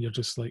times when you're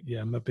just like,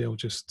 yeah, maybe I'll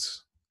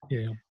just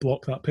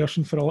block that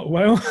person for a little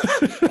while.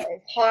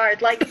 It's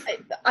hard. Like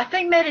I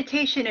think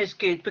meditation is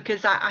good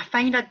because I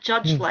find I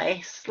judge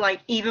less,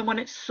 like even when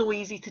it's so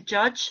easy to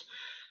judge.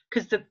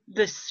 Because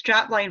the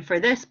strapline for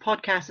this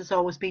podcast has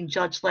always been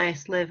judge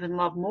less, live and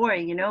love more,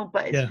 you know,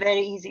 but it's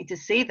very easy to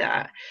say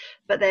that.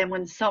 But then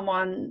when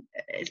someone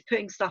is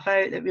putting stuff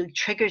out that really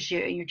triggers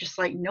you, you're just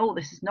like, no,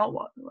 this is not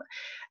what.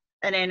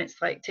 And then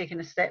it's like taking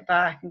a step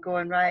back and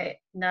going, right,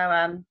 now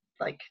I'm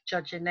like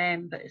judging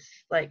them. But it's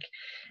like,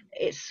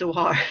 it's so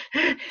hard.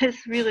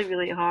 It's really,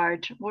 really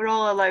hard. We're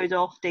all allowed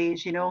off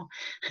days, you know.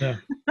 Yeah.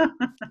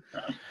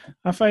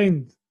 I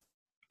find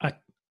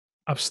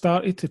I've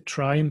started to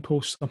try and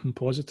post something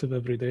positive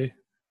every day.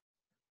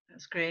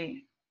 That's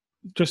great.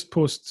 Just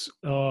post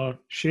or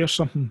share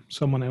something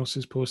someone else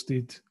has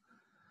posted.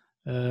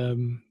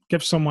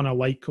 Give someone a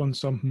like on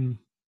something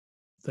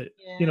that,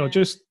 you know,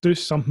 just do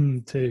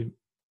something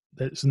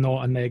that's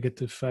not a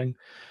negative thing.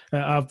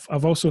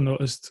 I've also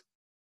noticed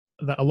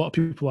that a lot of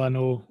people I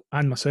know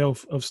and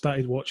myself have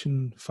started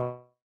watching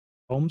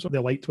films they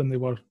liked when they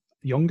were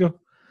younger.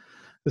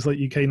 It's like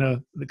you kind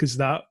of, because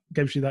that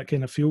gives you that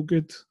kind of feel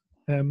good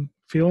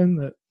feeling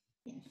that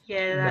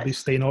maybe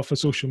staying off of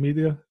social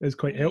media is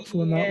quite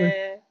helpful in that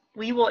way.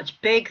 We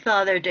watched Big the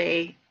other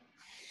day.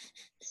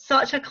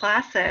 Such a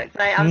classic.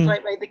 Like I was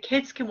like, right, the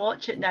kids can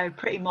watch it now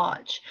pretty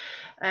much.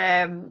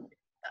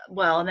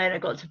 Well, and then I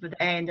got to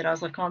the end and I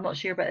was like, oh, I'm not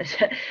sure about this.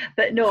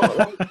 But no,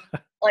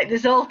 like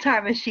this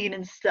all-time machine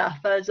and stuff.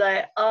 I was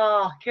like,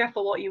 oh,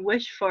 careful what you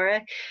wish for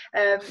it.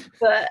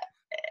 But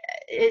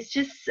it's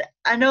just,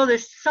 I know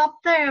there's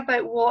something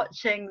about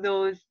watching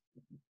those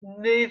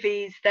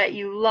movies that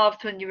you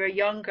loved when you were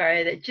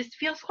younger that just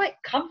feels quite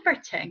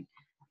comforting.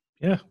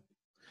 Yeah,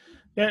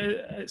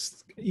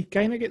 it's, you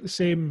kind of get the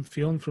same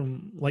feeling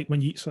from like when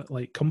you eat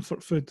like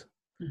comfort food.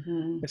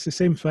 It's the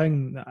same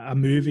thing. A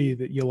movie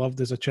that you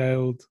loved as a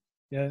child,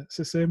 it's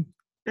the same.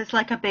 It's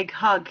like a big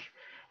hug.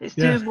 It's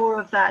doing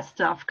more of that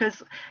stuff,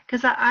 because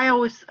I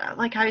always,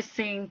 like I was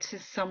saying to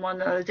someone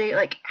the other day,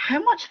 like,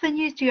 how much of the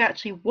news do you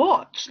actually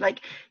watch? Like,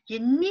 you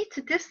need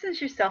to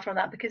distance yourself from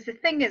that, because the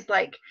thing is,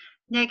 like,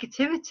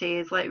 negativity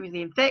is like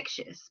really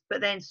infectious,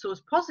 but then so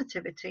is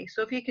positivity.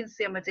 So if you can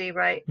say on a day,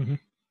 right,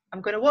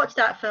 I'm going to watch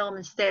that film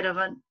instead of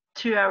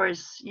 2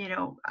 hours, you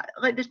know,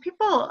 like there's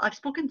people I've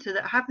spoken to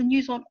that have the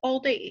news on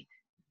all day.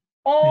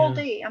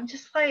 I'm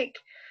just like,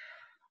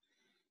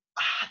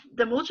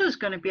 the mojo's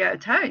going to be out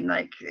of town.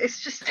 Like,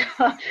 it's just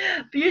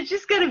you're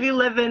just going to be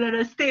living in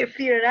a state of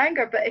fear and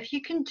anger. But if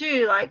you can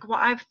do, like,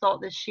 what I've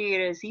thought this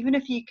year is, even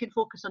if you can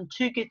focus on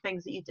 2 good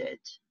things that you did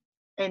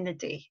in the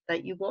day,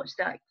 like you watched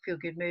that feel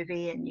good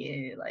movie and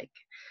you like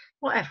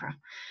whatever,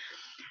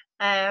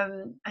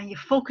 and you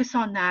focus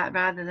on that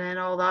rather than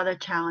all the other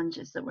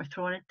challenges that we're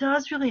throwing, it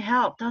does really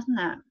help, doesn't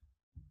it?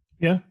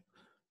 Yeah,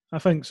 I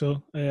think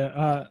so.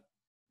 I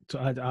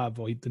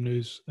avoid the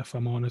news, if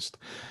I'm honest.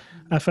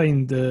 I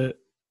find that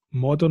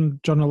modern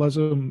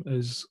journalism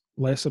is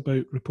less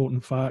about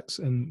reporting facts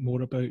and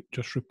more about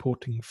just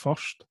reporting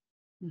first.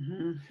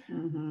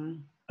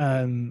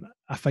 And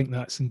I think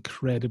that's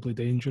incredibly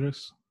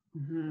dangerous,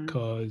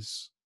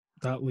 because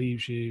that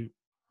leaves you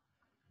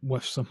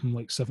with something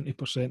like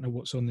 70% of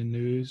what's on the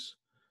news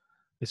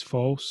is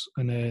false,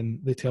 and then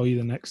they tell you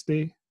the next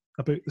day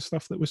about the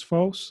stuff that was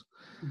false.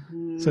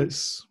 So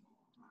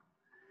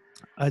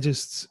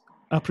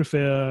I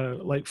prefer,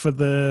 like, for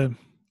the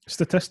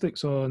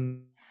statistics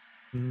on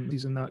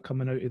these and that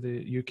coming out of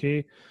the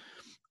UK,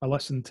 I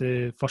listen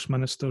to First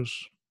Minister's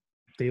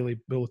daily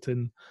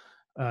bulletin,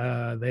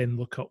 then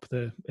look up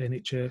the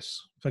NHS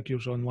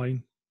figures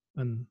online,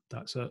 and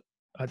that's it.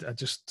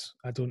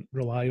 I don't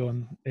rely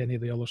on any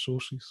of the other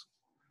sources.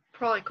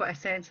 probably quite a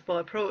sensible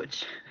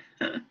approach.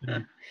 Yeah.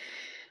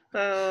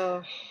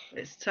 Oh,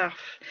 it's tough.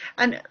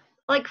 And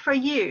like for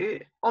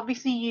you,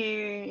 obviously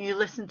you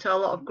listen to a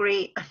lot of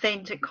great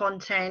authentic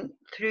content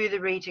through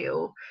the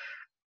radio.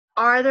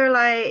 Are there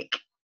like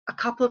a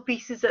couple of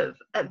pieces of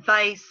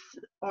advice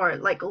or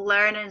like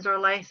learnings or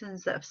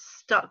lessons that have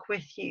stuck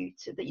with you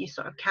that you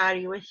sort of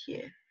carry with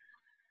you?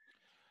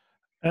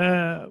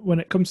 When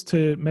it comes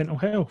to mental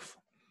health,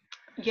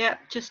 Yep,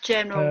 just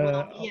general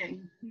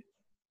well-being.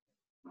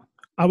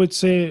 I would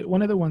say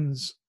one of the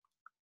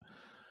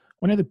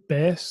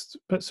best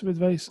bits of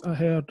advice I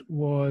heard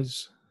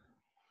was,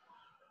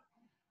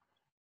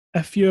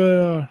 if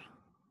you're,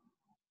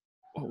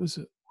 what was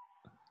it?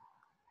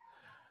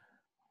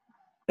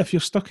 If you're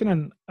stuck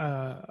in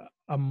a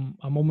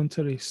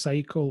momentary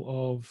cycle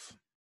of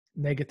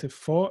negative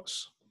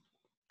thoughts,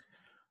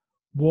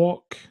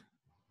 walk.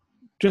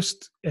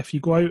 Just if you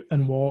go out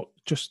and walk,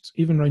 just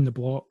even round the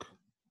block,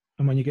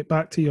 and when you get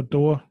back to your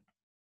door,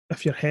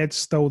 if your head's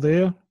still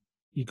there,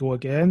 you go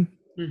again,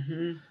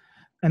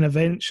 and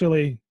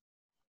eventually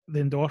the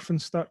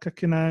endorphins start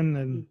kicking in,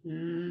 and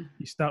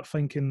you start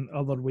thinking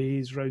other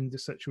ways around the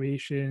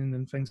situation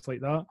and things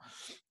like that.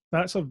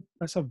 That's a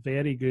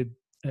very good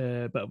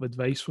bit of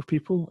advice for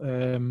people,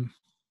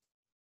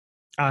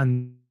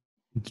 and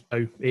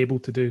now able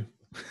to do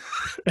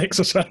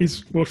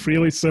exercise more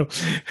freely, so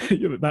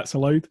that's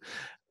allowed.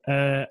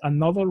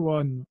 Another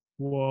one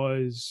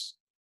was,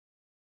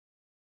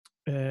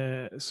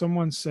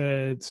 someone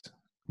said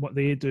what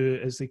they do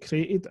is they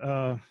created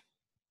a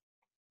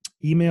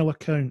email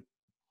account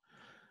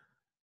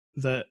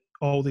that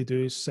all they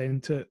do is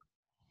send it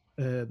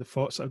the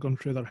thoughts that are going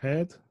through their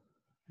head,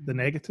 the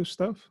negative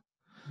stuff,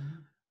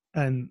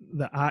 and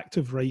the act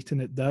of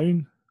writing it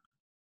down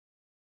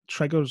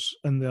triggers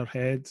in their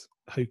head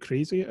how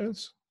crazy it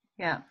is,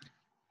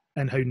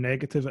 and how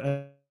negative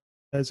it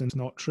is, and it's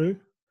not true.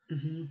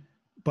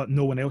 But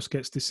no one else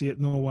gets to see it.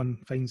 No one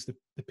finds the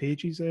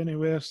pages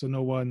anywhere, so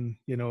no one,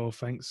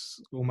 thinks,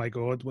 oh my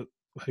God,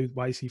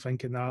 why is he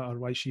thinking that, or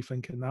why is she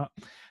thinking that?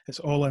 It's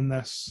all in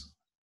this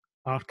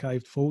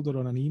archived folder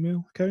on an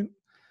email account.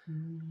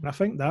 And I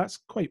think that's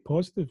quite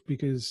positive,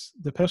 because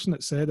the person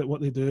that said it,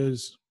 what they do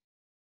is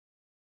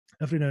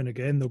every now and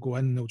again they'll go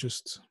in and they'll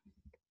just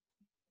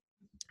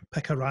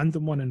pick a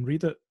random one and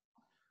read it,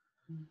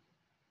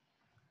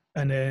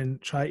 and then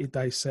try to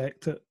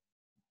dissect it.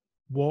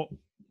 What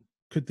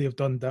could they have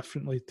done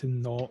differently to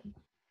not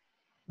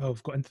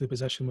have got into the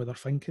position where they're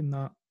thinking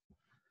that?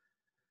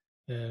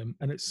 And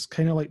it's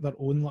kind of like their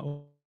own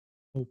little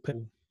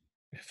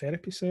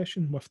therapy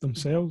session with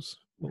themselves,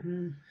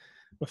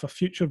 with a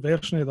future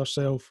version of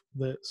themselves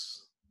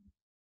that's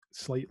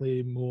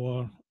slightly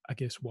more, I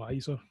guess,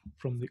 wiser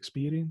from the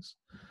experience.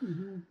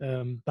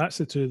 That's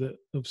the two that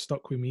have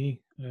stuck with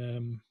me.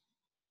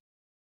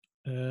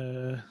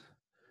 The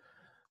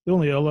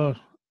only other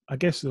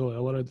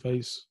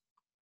advice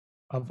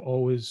I've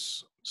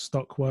always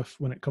stuck with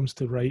when it comes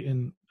to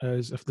writing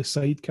is, if the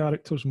side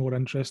character's more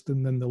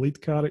interesting than the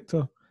lead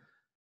character,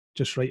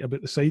 just write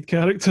about the side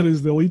character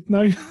as the lead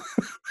now.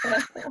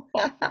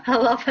 I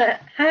love it.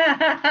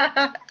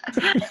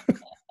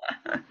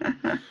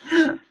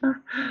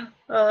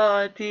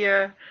 Oh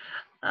dear.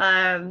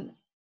 It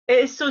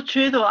is so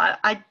true though.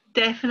 I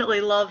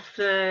definitely love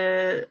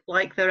the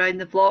round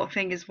the block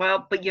thing as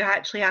well, but you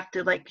actually have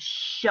to like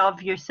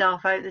shove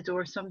yourself out the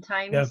door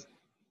sometimes. Yeah.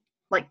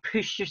 Like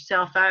push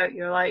yourself out.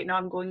 You're like, no,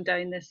 I'm going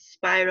down this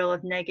spiral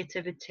of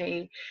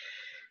negativity.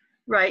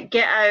 Right,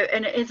 get out.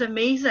 And it is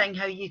amazing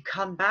how you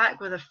come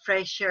back with a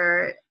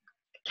fresher,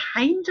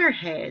 kinder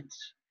head.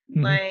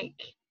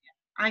 Like,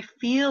 I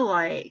feel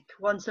like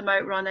once I'm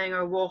out running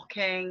or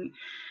walking,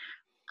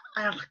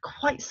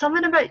 quite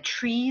something about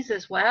trees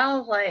as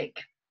well,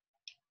 like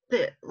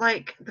the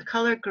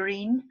color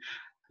green.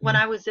 When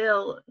I was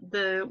ill,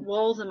 the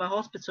walls in my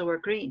hospital were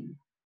green.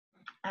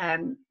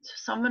 So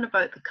something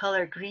about the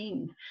color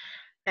green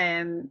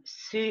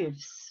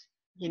soothes,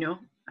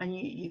 and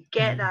you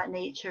get that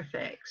nature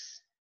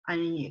fix,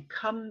 and you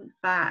come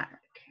back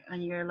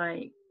and you're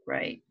like,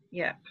 right,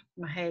 yep,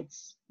 my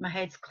head's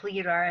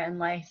clearer and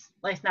less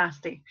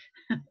nasty.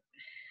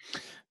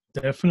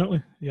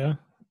 Definitely, yeah.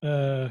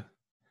 I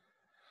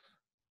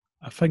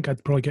think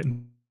I'd probably get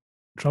in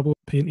trouble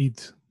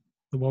painted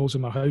the walls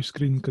of my house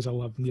green because I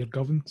live near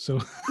Govan,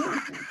 so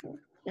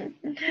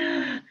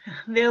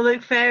they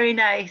look very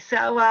nice.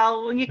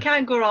 Well, you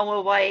can't go wrong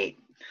with white.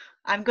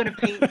 I'm gonna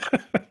paint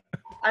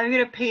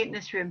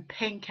this room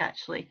pink,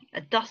 actually,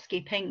 a dusky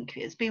pink.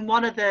 It's been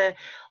one of the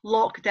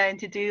lockdown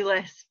to-do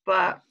lists,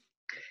 but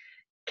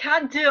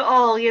can't do it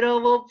all.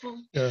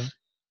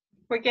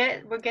 We're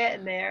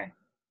getting there.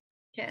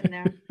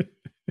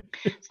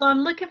 So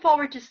I'm looking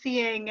forward to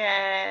seeing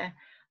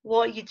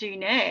what you do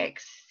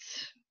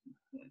next.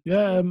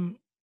 Yeah,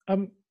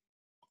 I'm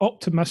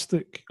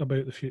optimistic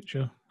about the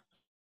future.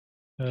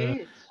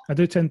 Good. I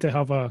do tend to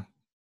have a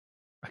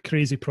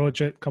crazy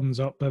project comes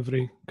up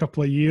every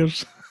couple of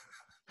years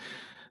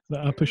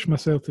that I push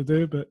myself to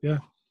do, but yeah.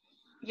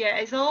 Yeah,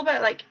 it's all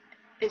about like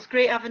it's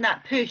great having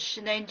that push,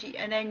 and then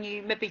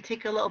you maybe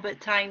take a little bit of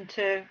time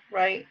to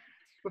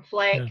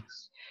reflect,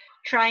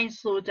 try and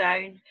slow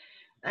down,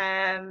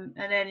 and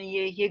then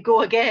you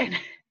go again.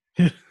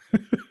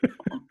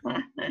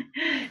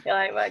 You're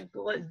like,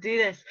 well, let's do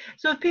this.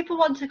 So if people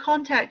want to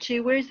contact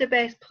you, where's the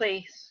best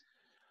place?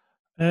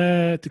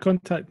 To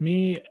contact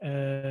me,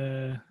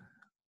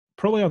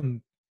 probably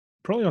on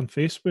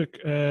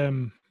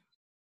Facebook.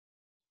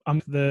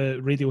 I'm the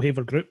Radio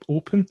Haver group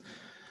open.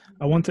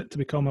 I want it to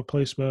become a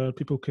place where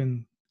people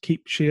can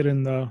keep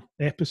sharing their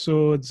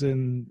episodes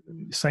and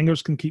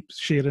singers can keep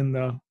sharing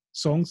their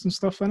songs and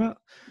stuff in it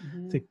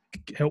to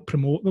help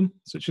promote them.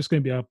 So it's just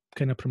going to be a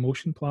kind of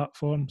promotion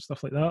platform,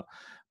 stuff like that.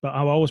 But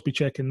I'll always be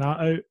checking that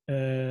out.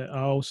 I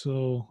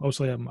also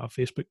have my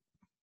Facebook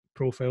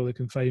profile. They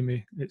can find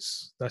me.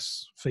 It's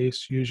this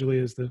face usually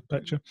is the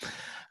picture.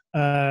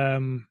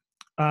 And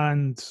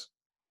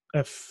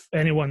if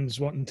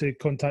anyone's wanting to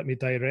contact me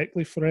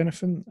directly for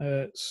anything,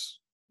 it's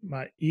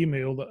my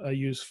email that I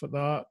use for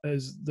that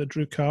is the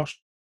Drew Carson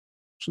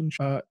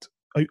at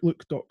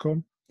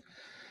outlook.com.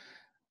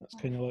 That's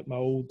kind of like my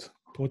old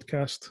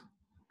podcast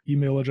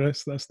email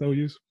address that I still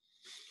use.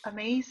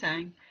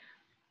 Amazing.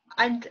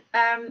 And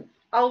I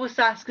always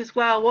ask as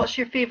well, what's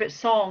your favourite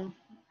song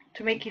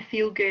to make you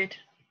feel good?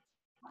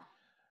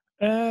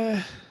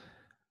 To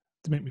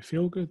make me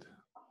feel good.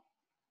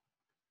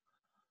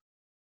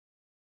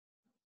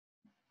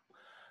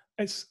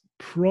 It's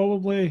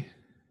probably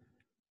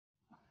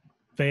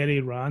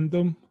very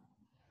random,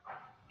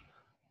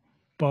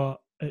 but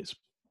it's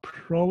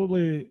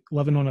probably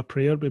Living on a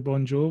Prayer by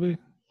Bon Jovi.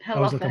 I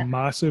was like a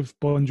massive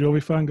Bon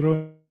Jovi fan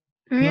growing up.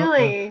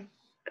 Really?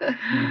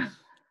 Yeah.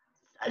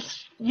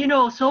 You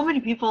know, so many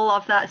people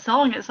love that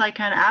song. It's like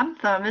an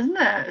anthem, isn't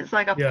it? It's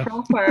like a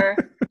proper...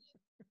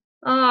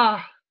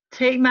 Oh,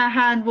 take my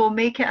hand, we'll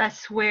make it, I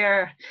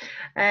swear.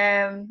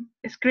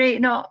 It's great.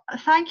 No,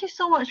 thank you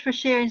so much for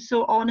sharing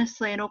so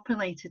honestly and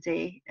openly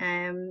today.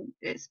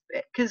 It's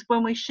because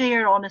when we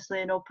share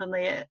honestly and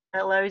openly, it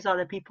allows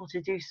other people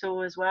to do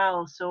so as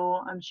well.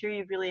 So I'm sure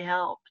you've really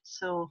helped.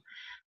 So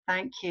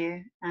thank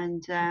you.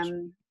 And a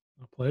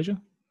pleasure.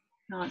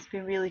 No, it's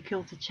been really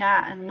cool to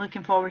chat, and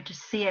looking forward to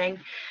seeing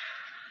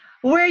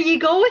where you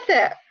go with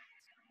it.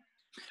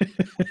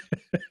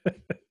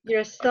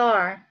 You're a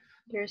star.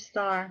 You're a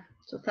star.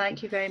 So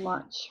thank you very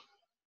much.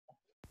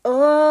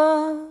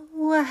 Oh,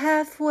 we're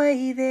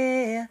halfway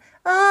there.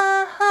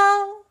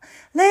 Oh,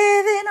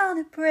 living on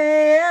a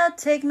prayer.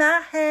 Take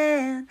my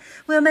hand.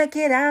 We'll make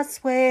it, I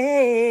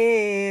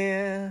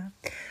swear.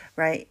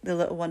 Right, the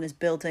little one is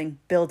building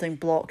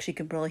blocks. You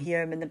can probably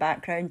hear him in the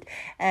background.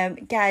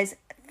 Guys,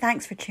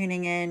 thanks for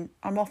tuning in.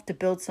 I'm off to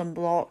build some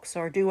blocks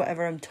or do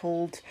whatever I'm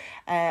told.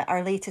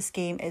 Our latest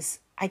game is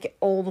I get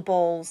all the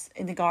balls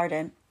in the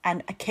garden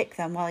and I kick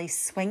them while he's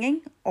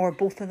swinging, or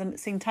both of them at the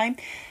same time.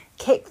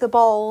 Kick the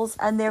balls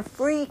and they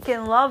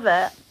freaking love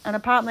it. And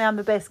apparently I'm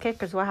the best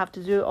kicker, so I have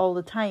to do it all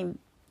the time.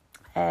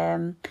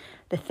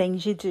 The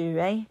things you do,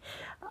 right?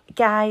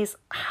 Guys,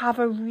 have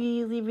a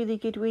really, really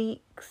good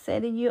week.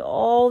 Sending you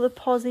all the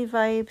positive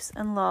vibes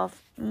and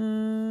love.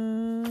 Mwah.